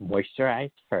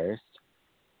moisturize first,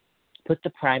 put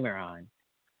the primer on,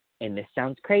 and this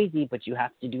sounds crazy, but you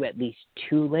have to do at least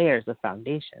 2 layers of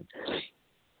foundation,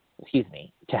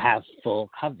 to have full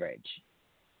coverage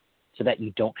so that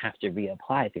you don't have to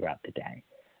reapply throughout the day.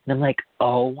 And I'm like,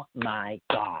 oh my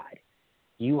God,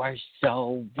 you are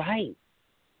so right.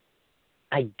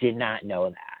 I did not know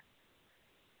that.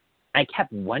 I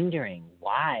kept wondering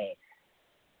why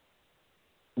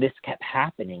this kept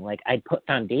happening. Like, I'd put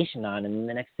foundation on, and then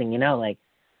the next thing you know, like,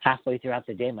 halfway throughout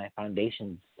the day, my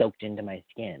foundation soaked into my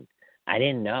skin. I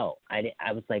didn't know.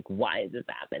 I was like, why is this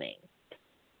happening?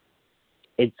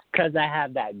 It's because I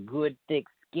have that good, thick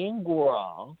skin,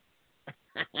 girl.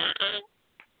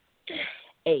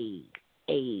 Hey.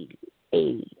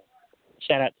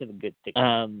 Shout out to the good, thick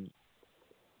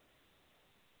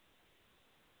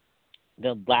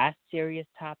The last serious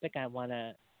topic I want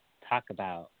to talk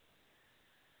about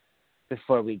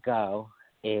before we go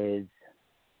is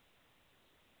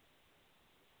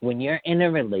when you're in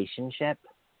a relationship,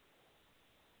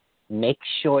 make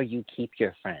sure you keep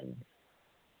your friends.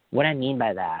 What I mean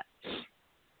by that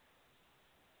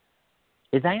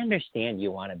is I understand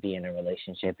you want to be in a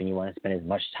relationship and you want to spend as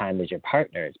much time with your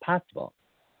partner as possible.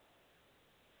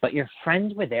 But your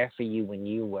friends were there for you when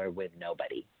you were with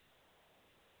nobody.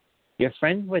 Your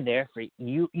friends were there for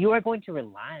you. You are going to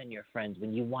rely on your friends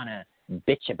when you want to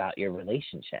bitch about your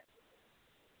relationship.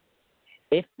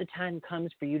 If the time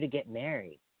comes for you to get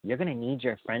married, you're going to need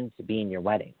your friends to be in your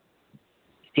wedding.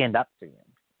 Stand up for you.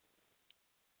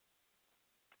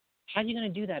 How are you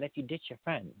going to do that if you ditch your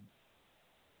friends?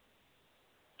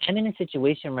 I'm in a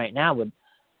situation right now where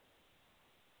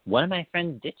one of my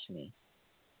friends ditched me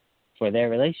for their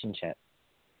relationship.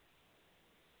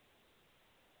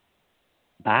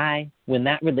 Bye. When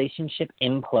that relationship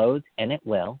implodes, and it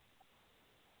will,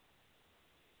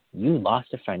 you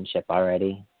lost a friendship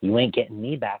already. You ain't getting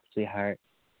me back, sweetheart.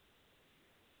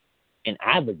 And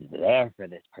I was there for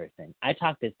this person. I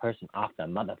talked this person off the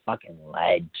motherfucking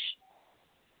ledge.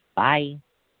 Bye.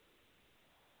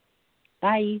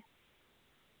 Bye.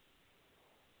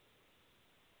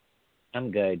 I'm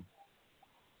good.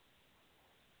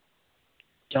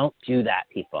 Don't do that,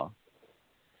 people.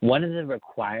 One of the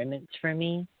requirements for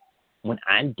me when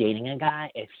I'm dating a guy,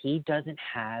 if he doesn't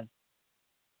have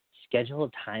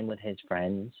scheduled time with his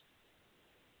friends,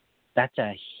 that's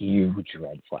a huge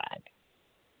red flag.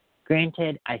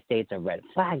 Granted, I say it's a red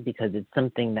flag because it's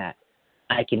something that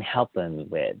I can help him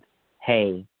with.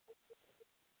 Hey,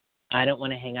 I don't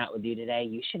want to hang out with you today.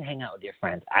 You should hang out with your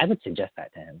friends. I would suggest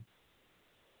that to him.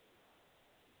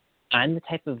 I'm the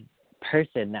type of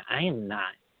person that I am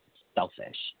not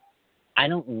selfish.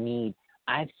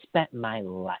 I've spent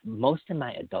most of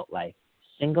my adult life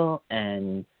single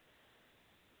and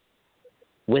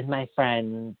with my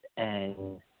friends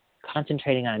and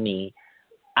concentrating on me.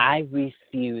 I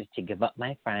refuse to give up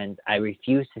my friends. I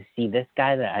refuse to see this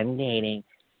guy that I'm dating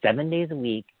 7 days a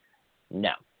week.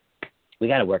 No. We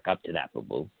got to work up to that,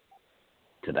 boo-boo.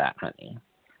 To that, honey.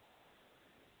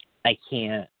 I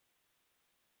can't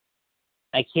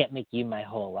make you my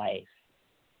whole life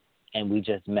and we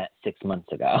just met 6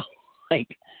 months ago.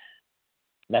 Like,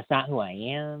 that's not who I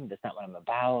am. That's not what I'm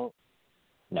about.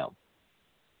 No.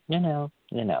 No.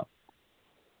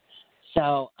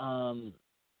 So,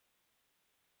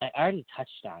 I already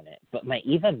touched on it, but my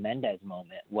Eva Mendes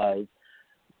moment was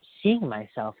seeing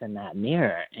myself in that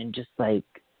mirror and just, like,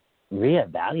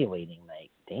 reevaluating,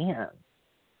 like, damn,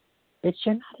 bitch,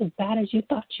 you're not as bad as you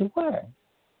thought you were.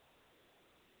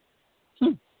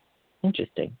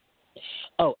 Interesting.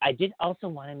 Oh, I did also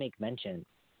want to make mention.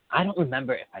 I don't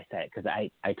remember if I said it because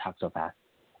I talk so fast.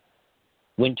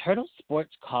 When Turtle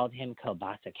Sports called him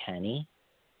Kielbasa Kenny,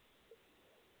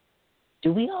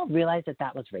 do we all realize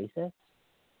that was racist?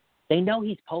 They know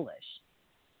he's Polish.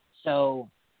 So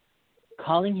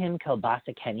calling him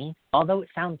Kielbasa Kenny, although it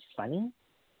sounds funny,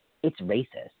 it's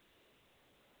racist.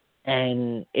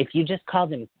 And if you just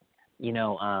called him,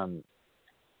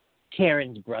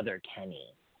 Karen's brother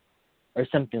Kenny or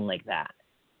something like that,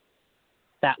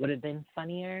 that would have been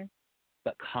funnier.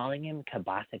 But calling him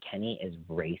Kielbasa Kenny is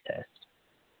racist.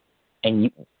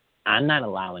 And I'm not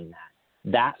allowing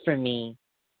that. That, for me,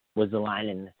 was the line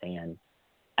in the sand.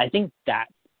 I think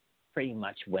that's pretty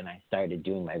much when I started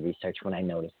doing my research, when I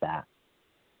noticed that.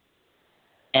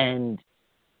 And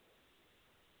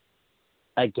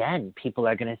again, people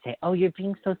are going to say, oh, you're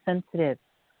being so sensitive.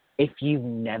 If you've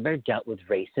never dealt with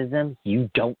racism, you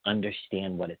don't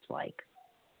understand what it's like.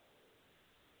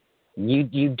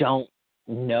 You don't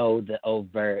know the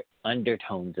overt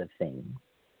undertones of things.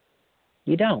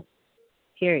 You don't.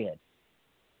 Period.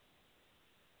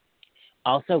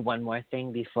 Also, one more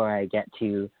thing before I get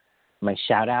to my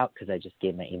shout out, because I just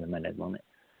gave my Eva Mendes moment.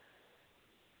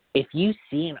 If you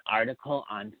see an article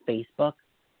on Facebook,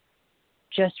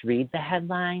 just read the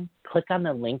headline, click on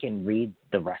the link, and read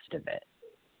the rest of it.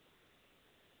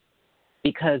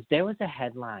 Because there was a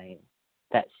headline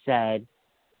that said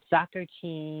soccer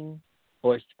team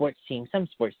or sports team, some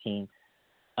sports team,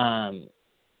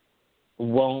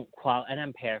 won't qualify, and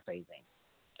I'm paraphrasing.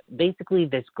 Basically,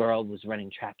 this girl was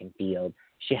running track and field.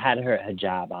 She had her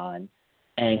hijab on,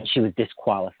 and she was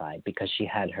disqualified because she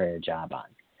had her hijab on.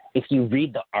 If you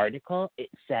read the article, it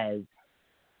says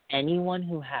anyone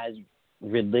who has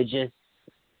religious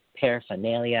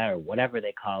paraphernalia or whatever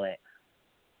they call it,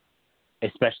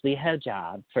 especially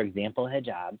hijab, for example,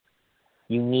 hijab,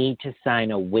 you need to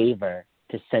sign a waiver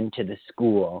to send to the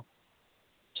school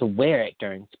to wear it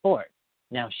during sport.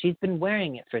 Now, she's been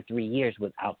wearing it for 3 years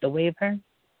without the waiver.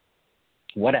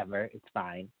 Whatever, it's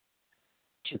fine.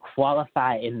 To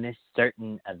qualify in this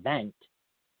certain event,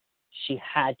 she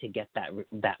had to get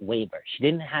that waiver. She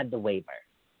didn't have the waiver.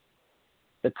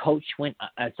 The coach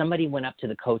somebody went up to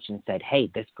the coach and said, hey,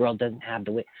 this girl doesn't have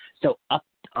the waiver. So up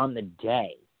to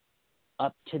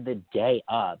the day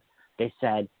of, they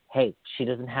said, hey, she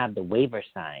doesn't have the waiver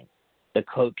signed. The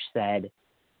coach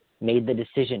made the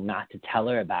decision not to tell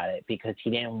her about it because he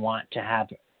didn't want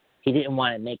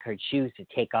to make her choose to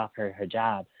take off her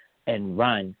hijab and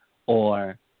run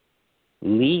or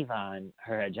leave on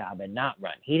her hijab and not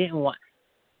run. He didn't want.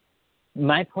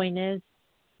 My point is,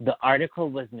 the article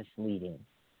was misleading.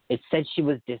 It said she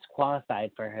was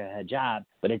disqualified for her hijab,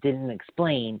 but it didn't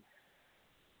explain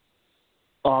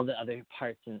all the other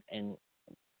parts and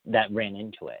that ran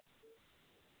into it.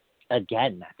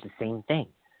 Again, that's the same thing.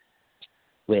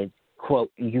 With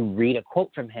quote, you read a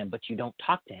quote from him, but you don't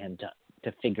talk to him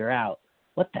to figure out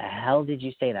what the hell did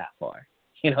you say that for?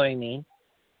 You know what I mean?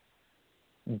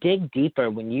 Dig deeper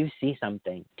when you see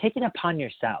something. Take it upon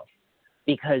yourself,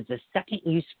 because the second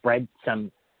you spread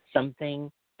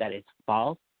something that is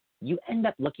false, you end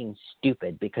up looking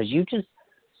stupid because you just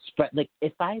spread. Like,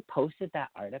 if I posted that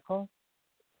article,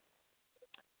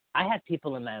 I had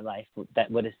people in my life that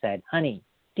would have said, honey,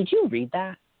 did you read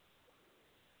that?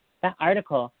 That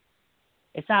article,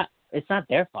 it's not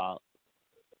their fault.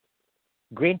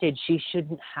 Granted, she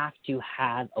shouldn't have to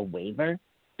have a waiver,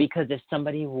 because if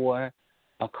somebody wore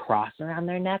a cross around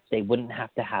their neck, they wouldn't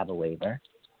have to have a waiver.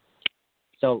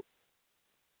 So,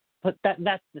 but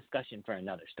that's discussion for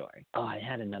another story. Oh, I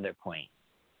had another point.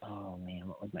 Oh, man,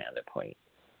 what was my other point?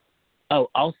 Oh,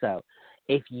 also,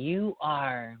 if you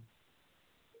are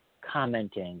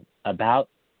commenting about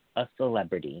a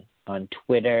celebrity on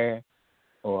Twitter,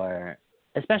 or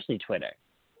especially Twitter,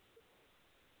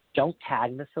 don't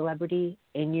tag the celebrity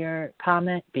in your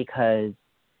comment, because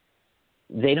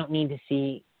they don't need to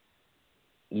see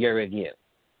your review.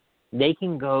 They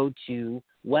can go to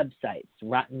websites,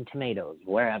 Rotten Tomatoes,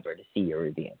 wherever, to see your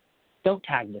review. Don't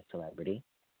tag the celebrity.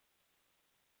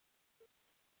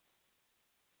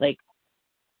 Like,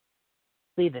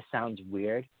 see, this sounds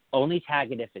weird. Only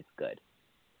tag it if it's good.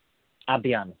 I'll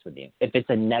be honest with you. If it's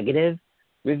a negative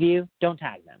review, don't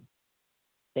tag them.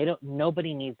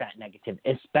 Nobody needs that negative,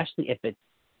 especially if it's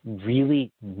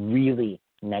really, really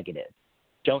negative.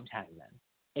 Don't tag them.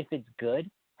 If it's good,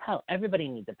 hell, everybody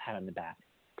needs a pat on the back.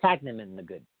 Tag them in the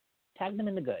good. Tag them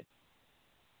in the good.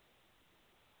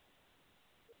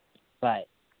 But,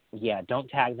 yeah, don't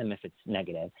tag them if it's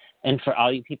negative. And for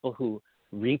all you people who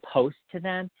repost to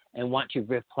them and want to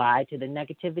reply to the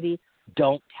negativity,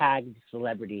 don't tag the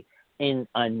celebrity in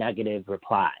a negative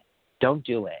reply. Don't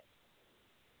do it.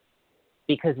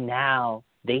 Because now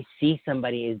they see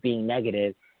somebody as being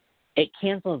negative, it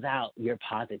cancels out your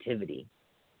positivity.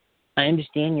 I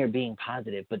understand you're being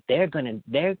positive, but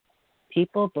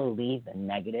people believe the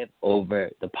negative over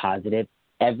the positive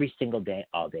every single day,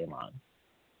 all day long.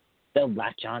 They'll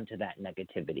latch on to that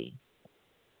negativity,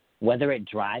 whether it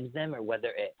drives them or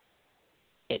whether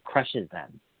it crushes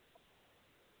them.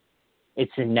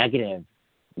 It's the negative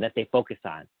that they focus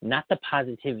on, not the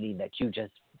positivity that you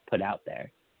just put out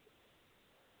there.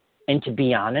 And to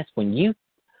be honest, when you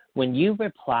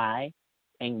reply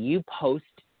and you post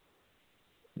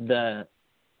the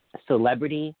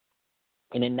celebrity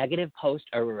in a negative post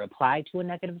or a reply to a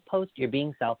negative post, you're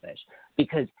being selfish.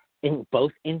 Because in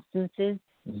both instances,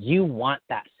 you want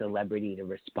that celebrity to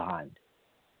respond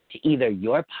to either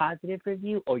your positive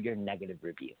review or your negative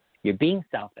review. You're being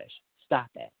selfish. Stop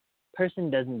it. Person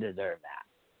doesn't deserve that.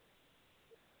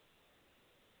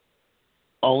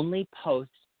 Only post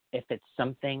if it's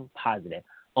something positive.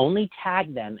 Only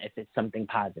tag them if it's something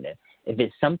positive. If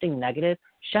it's something negative,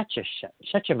 shut your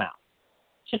mouth.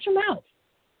 Shut your mouth.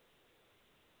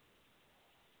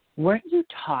 Weren't you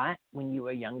taught when you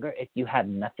were younger, if you have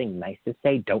nothing nice to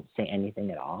say, don't say anything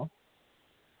at all?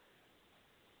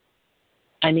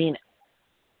 I mean,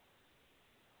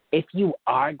 if you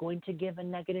are going to give a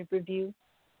negative review,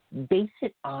 base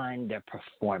it on their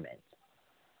performance.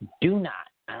 Do not,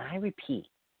 and I repeat,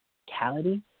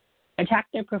 Cality, attack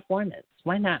their performance.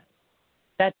 Why not?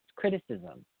 That's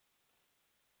criticism.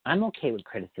 I'm okay with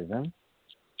criticism.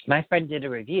 My friend did a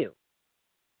review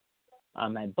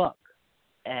on my book,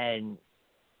 and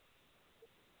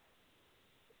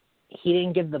he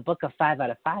didn't give the book a 5 out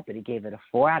of 5, but he gave it a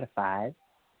 4 out of 5.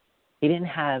 He didn't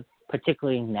have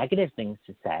particularly negative things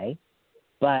to say,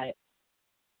 but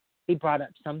he brought up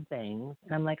some things,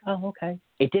 and I'm like, oh, okay.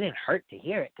 It didn't hurt to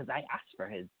hear it because I asked for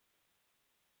his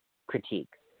critique.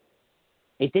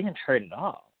 It didn't hurt at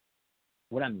all.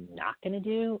 What I'm not going to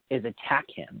do is attack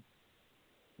him.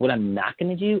 What I'm not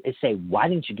going to do is say, why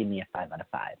didn't you give me a 5 out of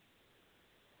 5?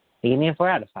 He gave me a 4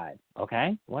 out of 5.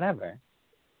 Okay, whatever.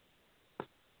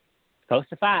 Close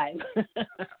to 5.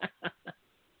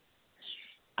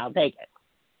 I'll take it.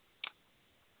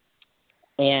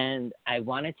 And I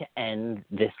wanted to end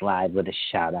this live with a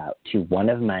shout out to one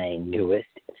of my newest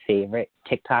favorite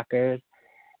TikTokers.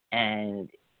 And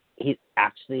he's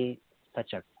actually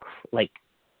such a,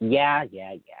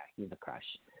 he's a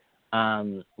crush.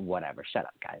 Whatever, shut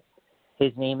up, guys.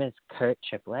 His name is Kurt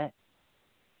Triplett.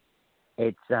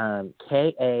 It's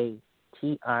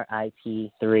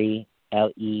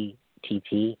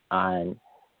KATRIP3LETT on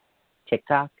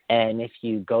TikTok. And if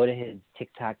you go to his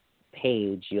TikTok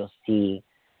page, you'll see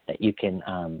that you can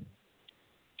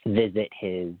visit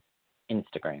his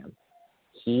Instagram.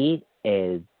 He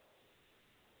is,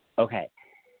 okay,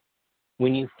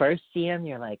 when you first see him,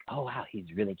 you're like, oh, wow, he's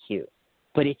really cute.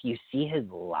 But if you see his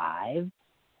live,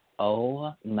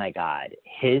 oh, my God,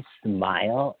 his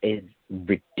smile is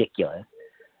ridiculous.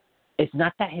 It's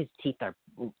not that his teeth are,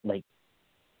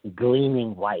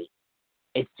 gleaming white.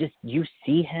 It's just you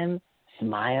see him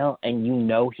smile, and you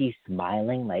know he's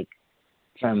smiling,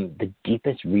 from the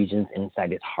deepest regions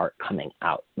inside his heart coming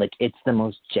out. It's the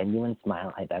most genuine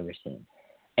smile I've ever seen.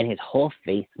 And his whole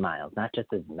face smiles, not just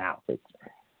his mouth.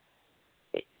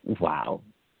 wow.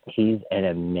 He's an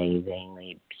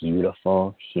amazingly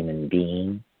beautiful human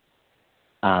being.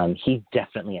 He's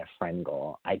definitely a friend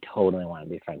goal. I totally want to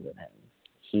be friends with him.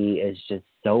 He is just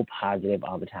so positive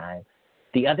all the time.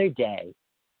 The other day,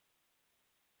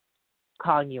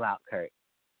 calling you out, Kurt,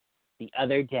 the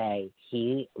other day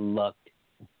he looked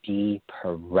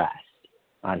depressed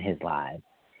on his live.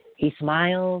 He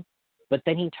smiled, but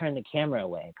then he turned the camera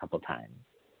away a couple times.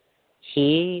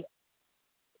 He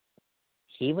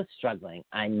was struggling.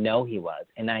 I know he was,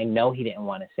 and I know he didn't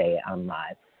want to say it on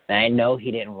live, and I know he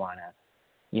didn't want to,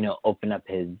 open up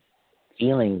his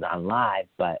feelings on live,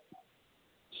 but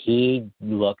he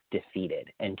looked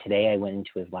defeated. And today I went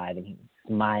into his live and he was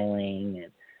smiling,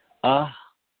 and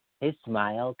his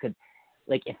smile could,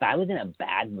 like, if I was in a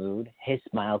bad mood, his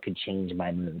smile could change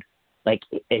my mood. Like,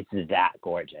 it's that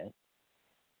gorgeous.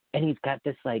 And he's got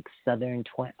this, like, southern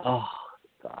twang. Oh,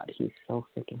 God, he's so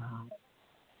freaking hot.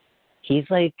 He's,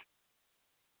 like,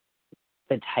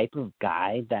 the type of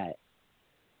guy that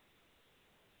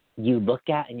you look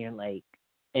at and you're like,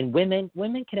 and women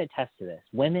can attest to this.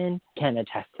 Women can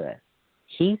attest to this.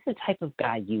 He's the type of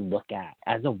guy you look at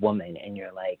as a woman and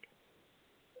you're like,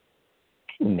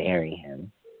 I can marry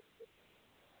him.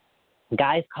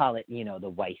 Guys call it, the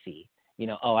wifey.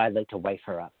 I'd like to wife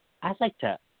her up. I'd like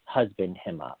to husband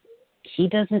him up. He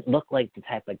doesn't look like the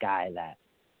type of guy that,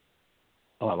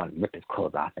 I want to rip his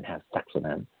clothes off and have sex with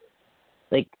him.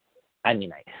 Like, I'm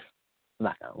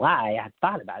not going to lie, I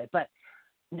thought about it, but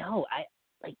no,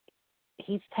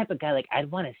 he's the type of guy, like,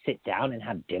 I'd want to sit down and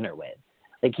have dinner with.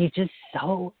 Like, he's just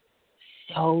so,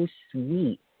 so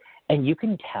sweet. And you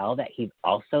can tell that he's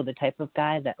also the type of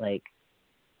guy that, like,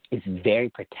 is very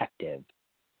protective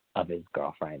of his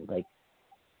girlfriend. Like,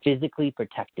 physically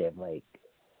protective. Like,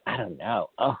 I don't know.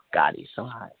 Oh, God, he's so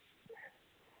hot.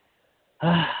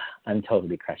 I'm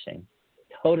totally crushing.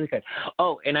 Totally crushing.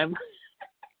 Oh, and I'm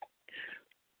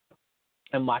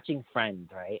watching Friends,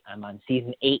 right? I'm on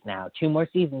season 8 now. 2 more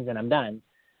seasons and I'm done.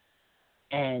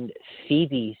 And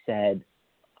Phoebe said,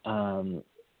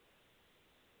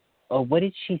 what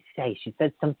did she say? She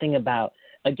said something about,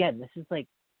 again, this is like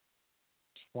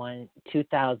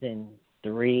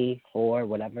 2003, 4,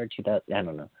 whatever, 2000, I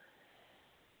don't know.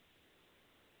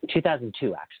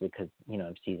 2002, actually, because,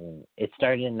 it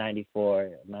started in 94,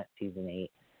 I'm at season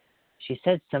 8. She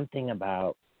said something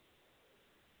about,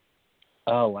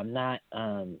 I'm not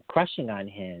crushing on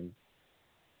him.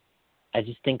 I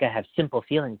just think I have simple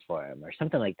feelings for him or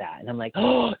something like that. And I'm like,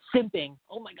 simping.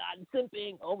 Oh, my God,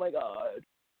 simping. Oh, my God.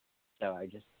 So I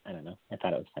don't know. I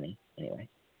thought it was funny. Anyway.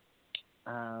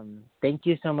 Thank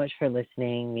you so much for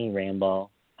listening me ramble.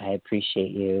 I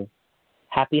appreciate you.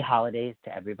 Happy holidays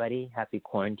to everybody. Happy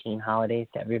quarantine holidays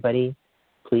to everybody.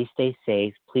 Please stay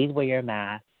safe. Please wear your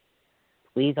mask.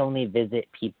 Please only visit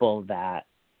people that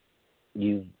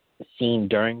you've seen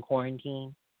during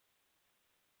quarantine,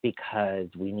 because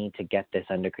we need to get this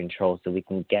under control so we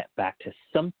can get back to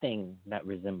something that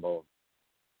resembles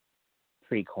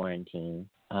pre-quarantine.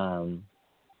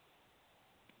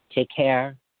 Take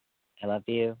care. I love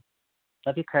you.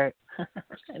 Love you, Kurt.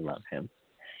 I love him.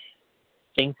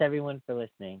 Thanks, everyone, for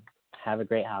listening. Have a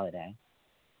great holiday.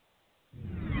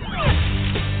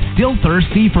 Still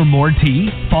thirsty for more tea?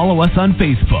 Follow us on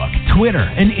Facebook, Twitter,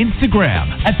 and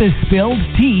Instagram at The Spilled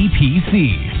Tea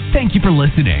PC. Thank you for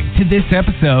listening to this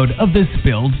episode of The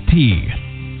Spilled Tea.